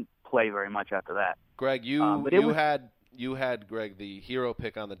 He didn't play very much after that. Greg, you had Greg the hero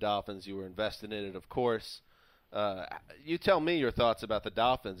pick on the Dolphins. You were invested in it, of course. You tell me your thoughts about the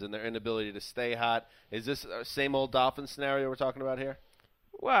Dolphins and their inability to stay hot. Is this the same old Dolphins scenario we're talking about here?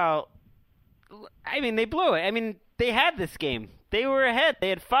 Well, I mean, they blew it. I mean, they had this game. They were ahead. They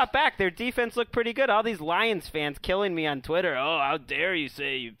had fought back. Their defense looked pretty good. All these Lions fans killing me on Twitter. Oh, how dare you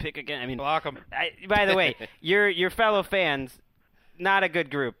say you pick again? I mean, Block them. by the way, your fellow fans, not a good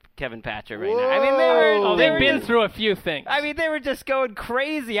group, Kevin Patra, right now. I mean, They've been through a few things. I mean, they were just going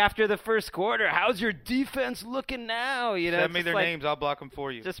crazy after the first quarter. How's your defense looking now? You know, Send me just their like, names. I'll block them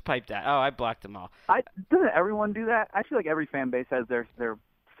for you. Just pipe that. Oh, I blocked them all. Doesn't everyone do that? I feel like every fan base has their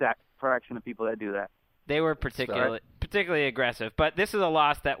fraction of people that do that. They were particularly aggressive. But this is a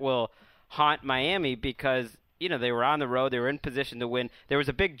loss that will haunt Miami because, you know, they were on the road. They were in position to win. There was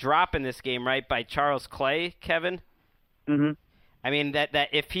a big drop in this game, right, by Charles Clay, Kevin? Mm-hmm. I mean, that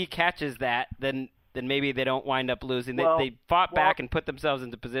if he catches that, then maybe they don't wind up losing. Well, they fought back and put themselves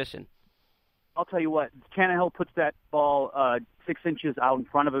into position. I'll tell you what, Tannehill puts that ball 6 inches out in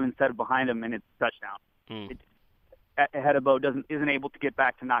front of him instead of behind him, and it's a touchdown. Ahead of Bo isn't able to get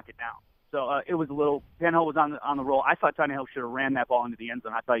back to knock it down. So it was a little. Tannehill was on the roll. I thought Tannehill should have ran that ball into the end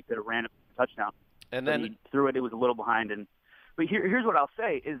zone. I thought he could have ran it for a touchdown. And So then he threw it. It was a little behind. But here's what I'll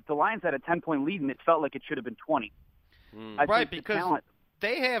say: is the Lions had a 10-point lead, and it felt like it should have been 20. I Right, think the because talent,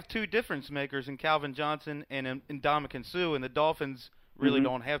 they have 2 difference makers in Calvin Johnson and Ndamukong Suh, and the Dolphins really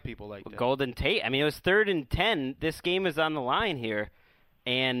don't have people like that. Golden Tate. I mean, it was 3rd and 10. This game is on the line here,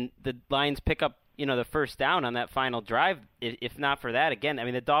 and the Lions pick up, you know, the first down on that final drive. If not for that, again, I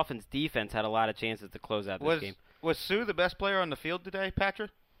mean, the Dolphins' defense had a lot of chances to close out this game. Was Suh the best player on the field today,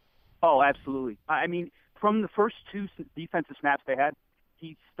 Patrick? Oh, absolutely. I mean, from the first 2 defensive snaps they had,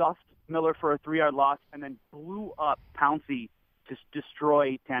 he stuffed Miller for a 3-yard loss and then blew up Pouncey to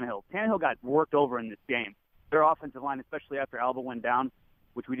destroy Tannehill. Tannehill got worked over in this game. Their offensive line, especially after Alba went down,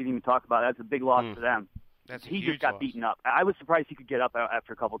 which we didn't even talk about, that's a big loss for them. He just got beaten up. I was surprised he could get up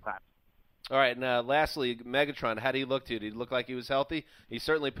after a couple of times. All right, and lastly, Megatron, how did he look to you? Did he look like he was healthy? He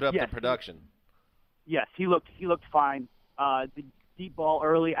certainly put up the production. Yes, he looked fine. The deep ball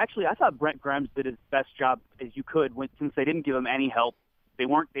early. Actually, I thought Brent Grimes did his best job as you could since they didn't give him any help. They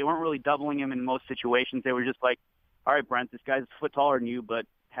weren't really doubling him in most situations. They were just like, all right, Brent, this guy's a foot taller than you, but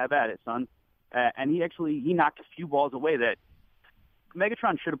have at it, son. And he knocked a few balls away that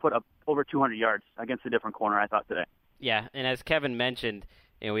Megatron should have put up over 200 yards against a different corner, I thought, today. Yeah, and as Kevin mentioned,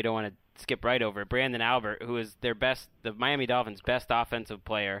 we don't want to skip right over it. Brandon Albert, who is the Miami Dolphins' best offensive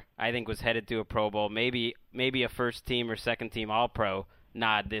player, I think was headed to a Pro Bowl, maybe a first team or second team All-Pro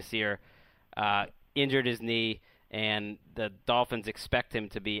nod this year, injured his knee, and the Dolphins expect him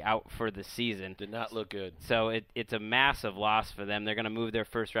to be out for the season. Did not look good. So it's a massive loss for them. They're going to move their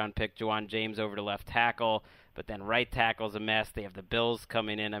first-round pick, Juwan James, over to left tackle, but then right tackle's a mess. They have the Bills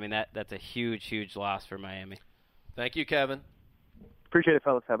coming in. I mean, that's a huge, huge loss for Miami. Thank you, Kevin. Appreciate it,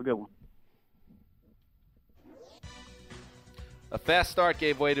 fellas. Have a good one. A fast start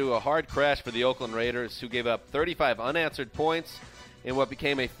gave way to a hard crash for the Oakland Raiders, who gave up 35 unanswered points in what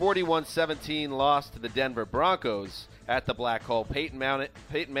became a 41-17 loss to the Denver Broncos at the Black Hole. Peyton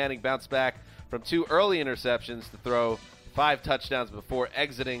Manning bounced back from 2 early interceptions to throw 5 touchdowns before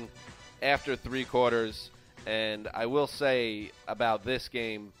exiting after 3 quarters. And I will say about this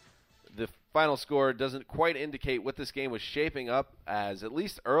game, the final score doesn't quite indicate what this game was shaping up as, at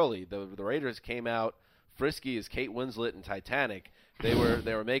least early. The Raiders came out frisky as Kate Winslet in Titanic. They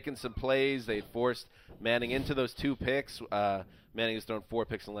were making some plays. They forced Manning into those 2 picks. Manning has thrown 4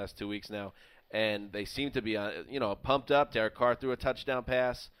 picks in the last 2 weeks now, and they seem to be pumped up. Derek Carr threw a touchdown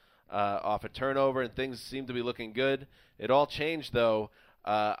pass off a turnover, and things seem to be looking good. It all changed though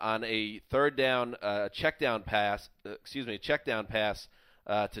on a third down check down pass to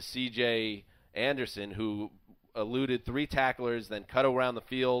C.J. Anderson, who eluded 3 tacklers, then cut around the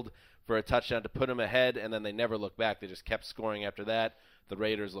field for a touchdown to put him ahead, and then they never looked back. They just kept scoring after that. The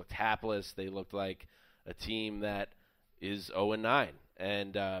Raiders looked hapless. They looked like a team that is 0-9,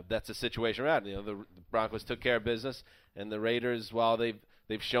 and that's a situation we're at. The Broncos took care of business, and the Raiders, while they've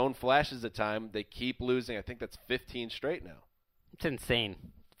shown flashes of time, they keep losing. I think that's 15 straight now. It's insane.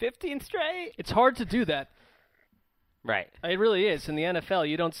 15 straight? It's hard to do that. Right. It really is. In the NFL,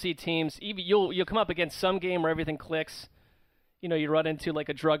 you don't see teams. You'll come up against some game where everything clicks. You run into like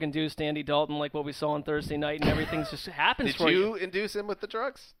a drug-induced Andy Dalton, like what we saw on Thursday night, and everything just happens for you. Did you induce him with the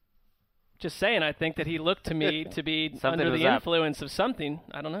drugs? Just saying, I think that he looked to me to be under the influence of something.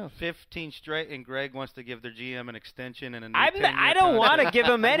 I don't know. 15 straight, and Greg wants to give their GM an extension and a new I don't want to give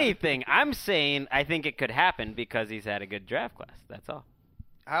him anything. I'm saying I think it could happen because he's had a good draft class. That's all.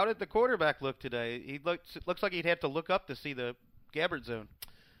 How did the quarterback look today? He looks like he'd have to look up to see the Gabbard zone.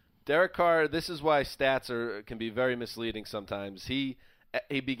 Derek Carr, this is why stats can be very misleading sometimes. He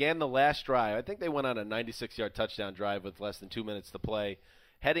began the last drive. I think they went on a 96-yard touchdown drive with less than 2 minutes to play.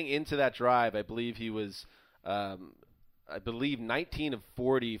 Heading into that drive, I believe he was, 19 of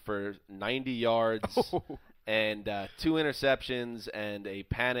 40 for 90 yards and 2 interceptions and a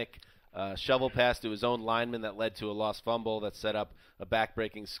panic shovel pass to his own lineman that led to a lost fumble that set up a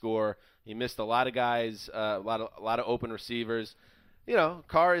back-breaking score. He missed a lot of guys, a lot of open receivers.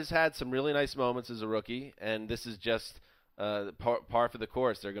 Carr has had some really nice moments as a rookie, and this is just par for the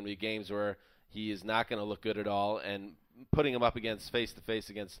course. There are going to be games where he is not going to look good at all, and putting him up face-to-face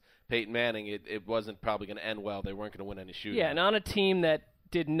against Peyton Manning, it wasn't probably going to end well. They weren't going to win any shooting. Yeah, and on a team that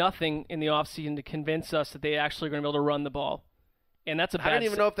did nothing in the offseason to convince us that they actually are going to be able to run the ball. And that's a bad. I don't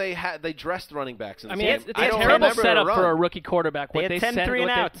even know if they dressed running backs in this game. It's a terrible setup for a rookie quarterback. They had 10 3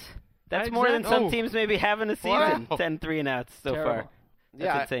 and outs. That's more than some teams maybe have in a season. Wow. 10 3 and outs so far.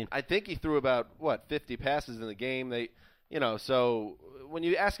 That's insane. I think he threw about 50 passes in the game. So when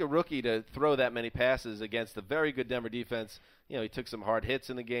you ask a rookie to throw that many passes against a very good Denver defense, he took some hard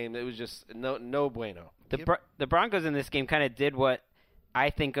hits in the game. It was just no bueno. The Broncos in this game kind of did what I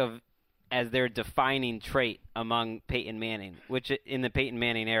think of as their defining trait among Peyton Manning, which in the Peyton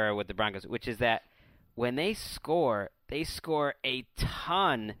Manning era with the Broncos, which is that when they score a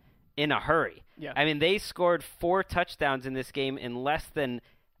ton in a hurry. Yeah. I mean, they scored 4 touchdowns in this game in less than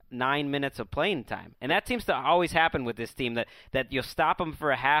 9 minutes of playing time. And that seems to always happen with this team, that you'll stop them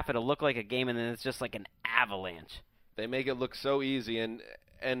for a half, it'll look like a game, and then it's just like an avalanche. They make it look so easy, and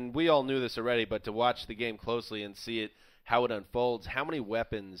we all knew this already, but to watch the game closely and see it how it unfolds, how many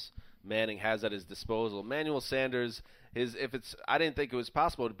weapons Manning has at his disposal. Emmanuel Sanders I didn't think it was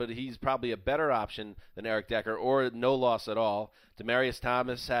possible, but he's probably a better option than Eric Decker, or no loss at all. Demaryius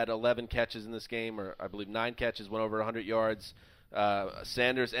Thomas had 11 catches in this game, or I believe 9 catches, went over 100 yards.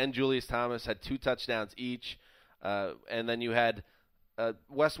 Sanders and Julius Thomas had 2 touchdowns each. And then you had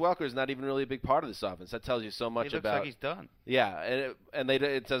Wes Welker's not even really a big part of this offense. That tells you so much about. It looks like he's done. Yeah,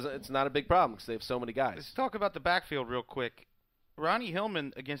 it's not a big problem because they have so many guys. Let's talk about the backfield real quick. Ronnie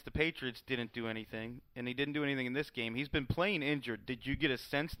Hillman against the Patriots didn't do anything, and he didn't do anything in this game. He's been playing injured. Did you get a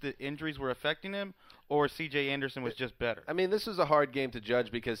sense that injuries were affecting him, or C.J. Anderson was just better? I mean, this was a hard game to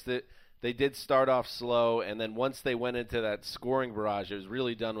judge because they did start off slow, and then once they went into that scoring barrage, it was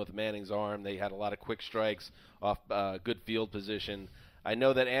really done with Manning's arm. They had a lot of quick strikes off good field position. I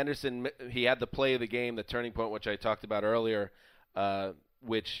know that Anderson, he had the play of the game, the turning point, which I talked about earlier,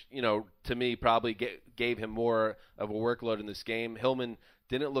 which, to me probably gave him more of a workload in this game. Hillman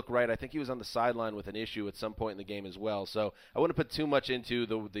didn't look right. I think he was on the sideline with an issue at some point in the game as well. So I wouldn't put too much into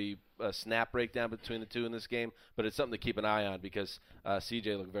the snap breakdown between the two in this game, but it's something to keep an eye on because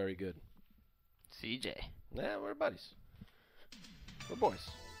CJ looked very good. CJ. Yeah, we're buddies. We're boys.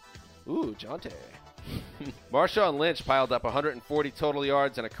 Ooh, Jonte. Marshawn Lynch piled up 140 total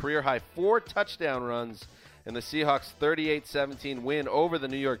yards and a career-high 4 touchdown runs in the Seahawks' 38-17 win over the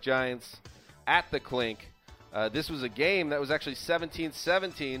New York Giants at the Clink. This was a game that was actually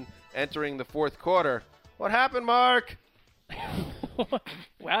 17-17 entering the fourth quarter. What happened, Mark?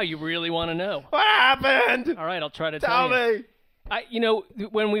 Wow, you really want to know. What happened? All right, I'll try to tell me.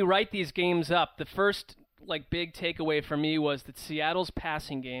 When we write these games up, the first big takeaway for me was that Seattle's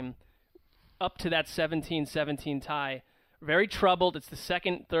passing game up to that 17-17 tie, very troubled. It's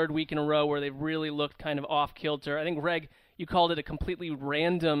the third week in a row where they've really looked kind of off kilter. I think, Reg, you called it a completely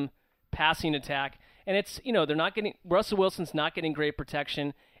random passing attack. And it's, they're not getting, Russell Wilson's not getting great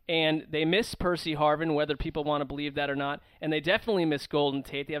protection, and they miss Percy Harvin, whether people want to believe that or not, and they definitely miss Golden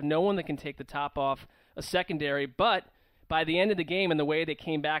Tate. They have no one that can take the top off a secondary, but by the end of the game and the way they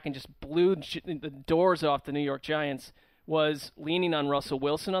came back and just blew the doors off the New York Giants was leaning on Russell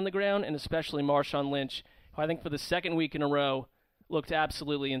Wilson on the ground, and especially Marshawn Lynch, who I think for the second week in a row looked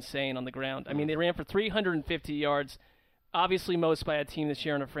absolutely insane on the ground. I mean, they ran for 350 yards, obviously most by a team this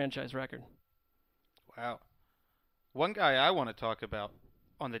year on a franchise record. Wow. One guy I want to talk about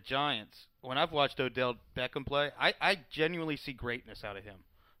on the Giants, when I've watched Odell Beckham play, I genuinely see greatness out of him.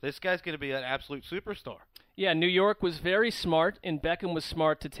 This guy's going to be an absolute superstar. Yeah, New York was very smart, and Beckham was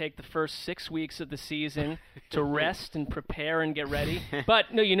smart to take the first 6 weeks of the season to rest and prepare and get ready.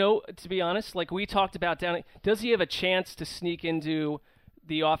 But, no, to be honest, like we talked about down, does he have a chance to sneak into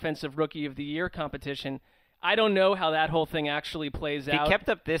the Offensive Rookie of the Year competition? I don't know how that whole thing actually plays out. If he kept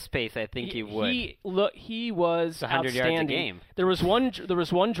up this pace, I think he would. He was 100 outstanding. yards a game. There was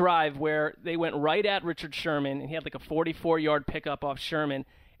one drive where they went right at Richard Sherman, and he had like a 44-yard pickup off Sherman.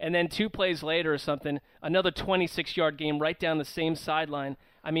 And then 2 plays later or something, another 26-yard game right down the same sideline.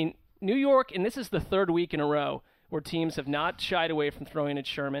 I mean, New York, and this is the third week in a row where teams have not shied away from throwing at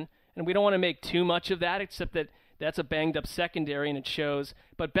Sherman. And we don't want to make too much of that, except that that's a banged-up secondary, and it shows.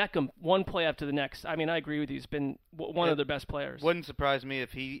 But Beckham, one play after the next. I mean, I agree with you. He's been one of their best players. Wouldn't surprise me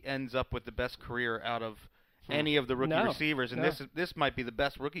if he ends up with the best career out of any of the rookie receivers. And this might be the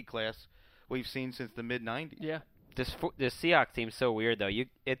best rookie class we've seen since the mid-'90s. Yeah. This Seahawks team's so weird, though. I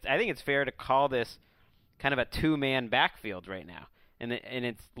think it's fair to call this kind of a 2-man backfield right now, and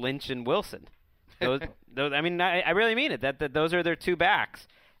it's Lynch and Wilson. Those I mean, I really mean it. That those are their 2 backs,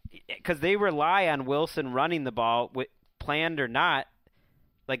 because they rely on Wilson running the ball, planned or not.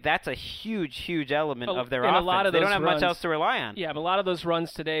 Like, that's a huge element of their offense. A lot of they don't have much else to rely on. Yeah, but a lot of those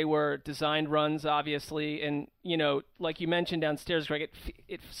runs today were designed runs, obviously, and like you mentioned downstairs, Greg,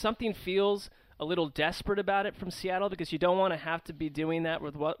 something feels a little desperate about it from Seattle, because you don't want to have to be doing that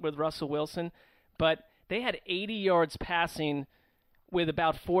with Russell Wilson. But they had 80 yards passing with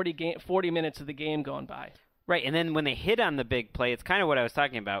about 40 minutes of the game gone by. Right, and then when they hit on the big play, it's kind of what I was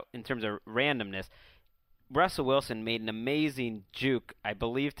talking about in terms of randomness. Russell Wilson made an amazing juke, I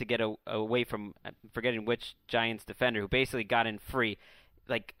believe, to get away from, I'm forgetting which Giants defender, who basically got in free.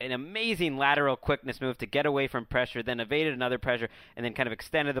 Like an amazing lateral quickness move to get away from pressure, then evaded another pressure, and then kind of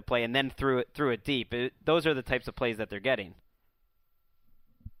extended the play, and then threw it deep. Those are the types of plays that they're getting.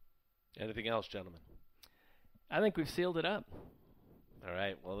 Anything else, gentlemen? I think we've sealed it up. All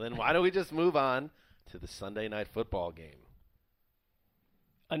right. Well, then why don't we just move on to the Sunday Night Football game?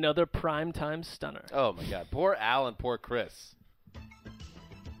 Another primetime stunner. Oh, my God. Poor Al and poor Chris.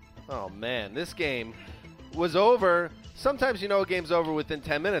 Oh, man. This game was over. Sometimes a game's over within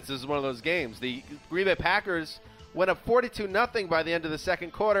 10 minutes. This is one of those games. The Green Bay Packers went up 42-0 by the end of the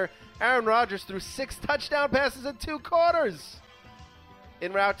second quarter. Aaron Rodgers threw 6 touchdown passes in 2 quarters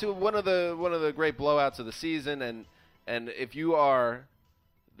en route to one of the great blowouts of the season. And if you are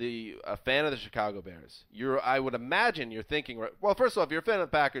a fan of the Chicago Bears, I would imagine you're thinking, well, first of all, if you're a fan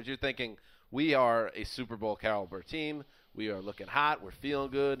of the Packers, you're thinking we are a Super Bowl caliber team. We are looking hot. We're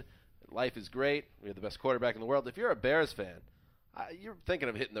feeling good. Life is great. We have the best quarterback in the world. If you're a Bears fan, you're thinking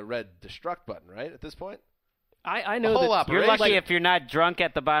of hitting the red destruct button, right, at this point? I know that you're lucky if you're not drunk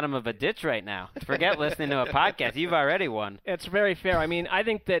at the bottom of a ditch right now. Forget listening to a podcast. You've already won. It's very fair. I mean, I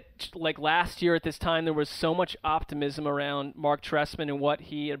think that like last year at this time, there was so much optimism around Mark Trestman and what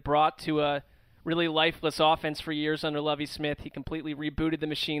he had brought to a really lifeless offense for years under Lovie Smith. He completely rebooted the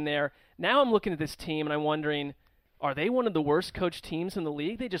machine there. Now I'm looking at this team and I'm wondering, are they one of the worst coached teams in the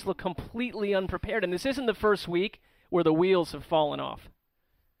league? They just look completely unprepared. And this isn't the first week where the wheels have fallen off.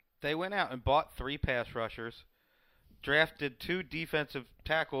 They went out and bought 3 pass rushers, drafted 2 defensive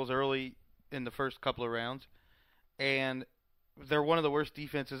tackles early in the first couple of rounds, and they're one of the worst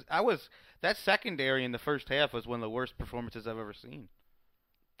defenses. That secondary in the first half was one of the worst performances I've ever seen.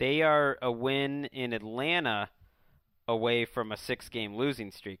 They are a win in Atlanta away from a 6-game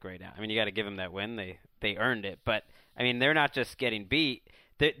losing streak right now. I mean, you got to give them that win. They earned it. But, I mean, they're not just getting beat.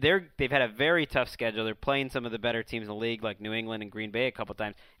 They've had a very tough schedule. They're playing some of the better teams in the league, like New England and Green Bay a couple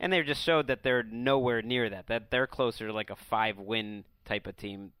times, and they've just showed that they're nowhere near that they're closer to like a 5-win type of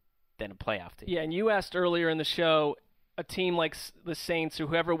team than a playoff team. Yeah, and you asked earlier in the show, a team like the Saints, or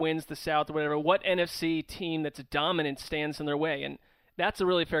whoever wins the South or whatever, what NFC team that's dominant stands in their way? And that's a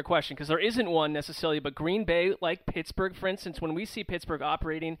really fair question because there isn't one necessarily, but Green Bay, like Pittsburgh, for instance, when we see Pittsburgh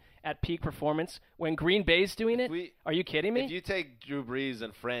operating at peak performance, when Green Bay's doing it, are you kidding me? If you take Drew Brees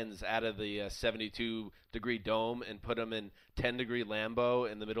and friends out of the 72-degree dome and put them in 10-degree Lambeau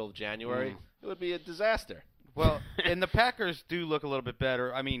in the middle of January, it would be a disaster. Well, and the Packers do look a little bit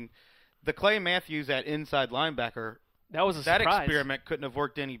better. I mean, the Clay Matthews at inside linebacker, that was a surprise. That experiment couldn't have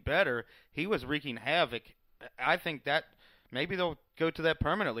worked any better. He was wreaking havoc. I think that maybe they'll go to that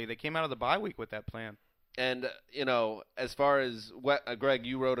permanently. They came out of the bye week with that plan. And, as far as Greg,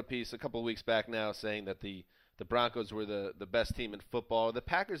 you wrote a piece a couple of weeks back now saying that the Broncos were the best team in football. Are the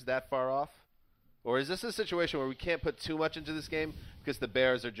Packers that far off? Or is this a situation where we can't put too much into this game because the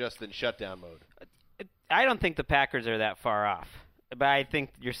Bears are just in shutdown mode? I don't think the Packers are that far off. But I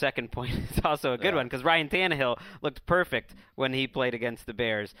think your second point is also a good one because Ryan Tannehill looked perfect when he played against the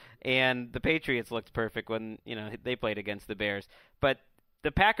Bears, and the Patriots looked perfect when they played against the Bears. But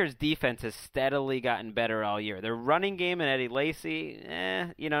the Packers' defense has steadily gotten better all year. Their running game and Eddie Lacy,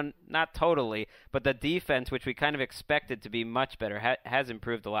 not totally, but the defense, which we kind of expected to be much better, has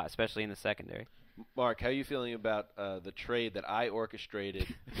improved a lot, especially in the secondary. Mark, how are you feeling about the trade that I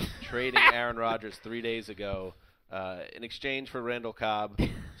orchestrated, trading Aaron Rodgers 3 days ago? In exchange for Randall Cobb.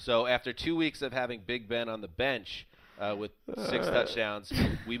 So after 2 weeks of having Big Ben on the bench with 6 touchdowns,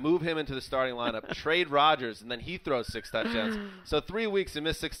 we move him into the starting lineup, trade Rodgers, and then he throws 6 touchdowns. So 3 weeks and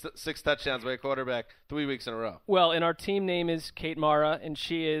missed six touchdowns by a quarterback 3 weeks in a row. Well, and our team name is Kate Mara, and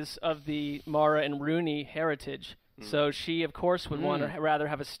she is of the Mara and Rooney heritage. So she, of course, would want to rather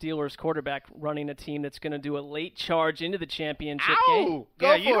have a Steelers quarterback running a team that's going to do a late charge into the championship game.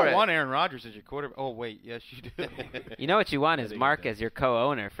 You don't want Aaron Rodgers as your quarterback. Oh, wait, yes, you do. You know what you want is Mark as your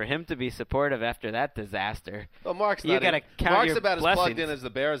co-owner, for him to be supportive after that disaster. Well, Mark's about as plugged in as the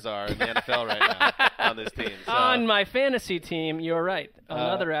Bears are in the NFL right now on this team. So. On my fantasy team, you're right. On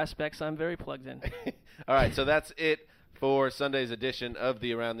other aspects, I'm very plugged in. All right, so that's it for Sunday's edition of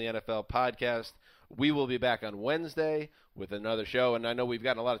the Around the NFL podcast. We will be back on Wednesday with another show, and I know we've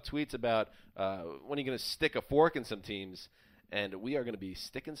gotten a lot of tweets about when are you going to stick a fork in some teams, and we are going to be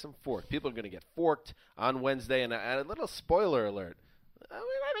sticking some fork. People are going to get forked on Wednesday, and a little spoiler alert, we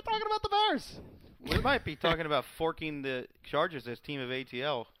might be talking about the Bears. We might be talking about forking the Chargers as team of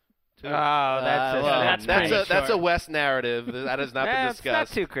ATL. Too. Oh, that's a West narrative. That has not been discussed. It's not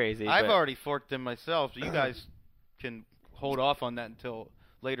too crazy. I've already forked them myself, so you guys can hold off on that until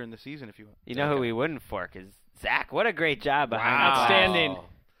later in the season if you want. You know who we wouldn't fork is Zach. What a great job behind the Outstanding.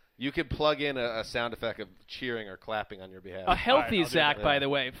 You could plug in a sound effect of cheering or clapping on your behalf. A healthy Zach, by the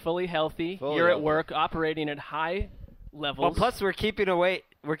way. Fully healthy. You're at work, operating at high levels. Well, plus we're keeping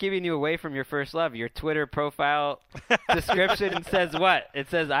you away from your first love. Your Twitter profile description says what? It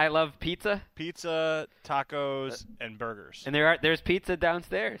says, I love pizza? Pizza, tacos, and burgers. And there's pizza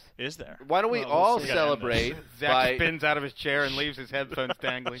downstairs. Is there? Why don't we all celebrate Zach spins out of his chair and leaves his headphones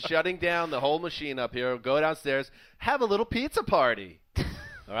dangling. Shutting down the whole machine up here. Go downstairs. Have a little pizza party.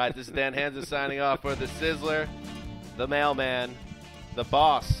 All right, this is Dan Hanzus signing off for the Sizzler, the Mailman, the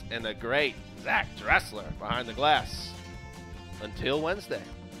Boss, and the Great Zach Dressler behind the glass. Until Wednesday.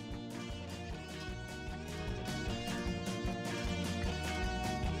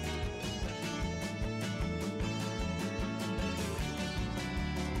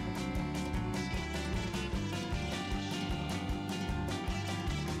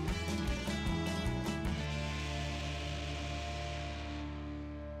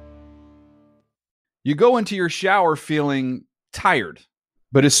 You go into your shower feeling tired,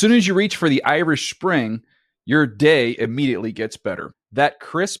 but as soon as you reach for the Irish Spring, your day immediately gets better. That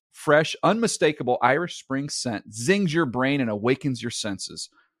crisp, fresh, unmistakable Irish Spring scent zings your brain and awakens your senses.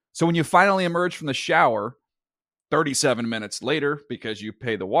 So when you finally emerge from the shower 37 minutes later, because you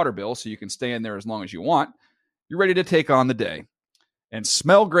pay the water bill so you can stay in there as long as you want, you're ready to take on the day and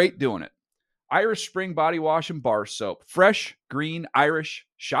smell great doing it. Irish Spring Body Wash and Bar Soap. Fresh, green, Irish.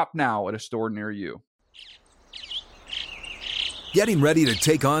 Shop now at a store near you. Getting ready to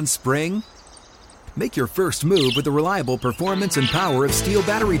take on spring? Make your first move with the reliable performance and power of Steel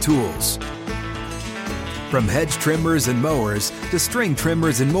battery tools. From hedge trimmers and mowers to string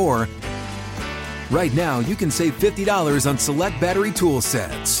trimmers and more, right now you can save $50 on select battery tool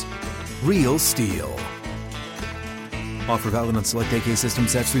sets. Real Steel. Offer valid on select AK system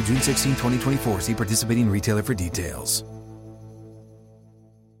sets through June 16, 2024. See participating retailer for details.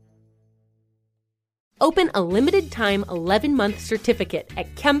 Open a limited-time 11-month certificate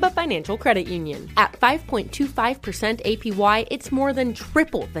at Kemba Financial Credit Union. At 5.25% APY, it's more than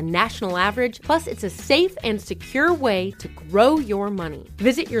triple the national average, plus it's a safe and secure way to grow your money.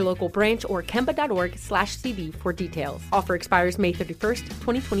 Visit your local branch or kemba.org/cb for details. Offer expires May 31st,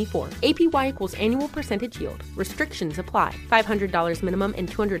 2024. APY equals annual percentage yield. Restrictions apply. $500 minimum and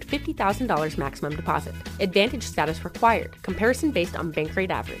 $250,000 maximum deposit. Advantage status required. Comparison based on bank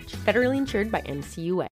rate average. Federally insured by NCUA.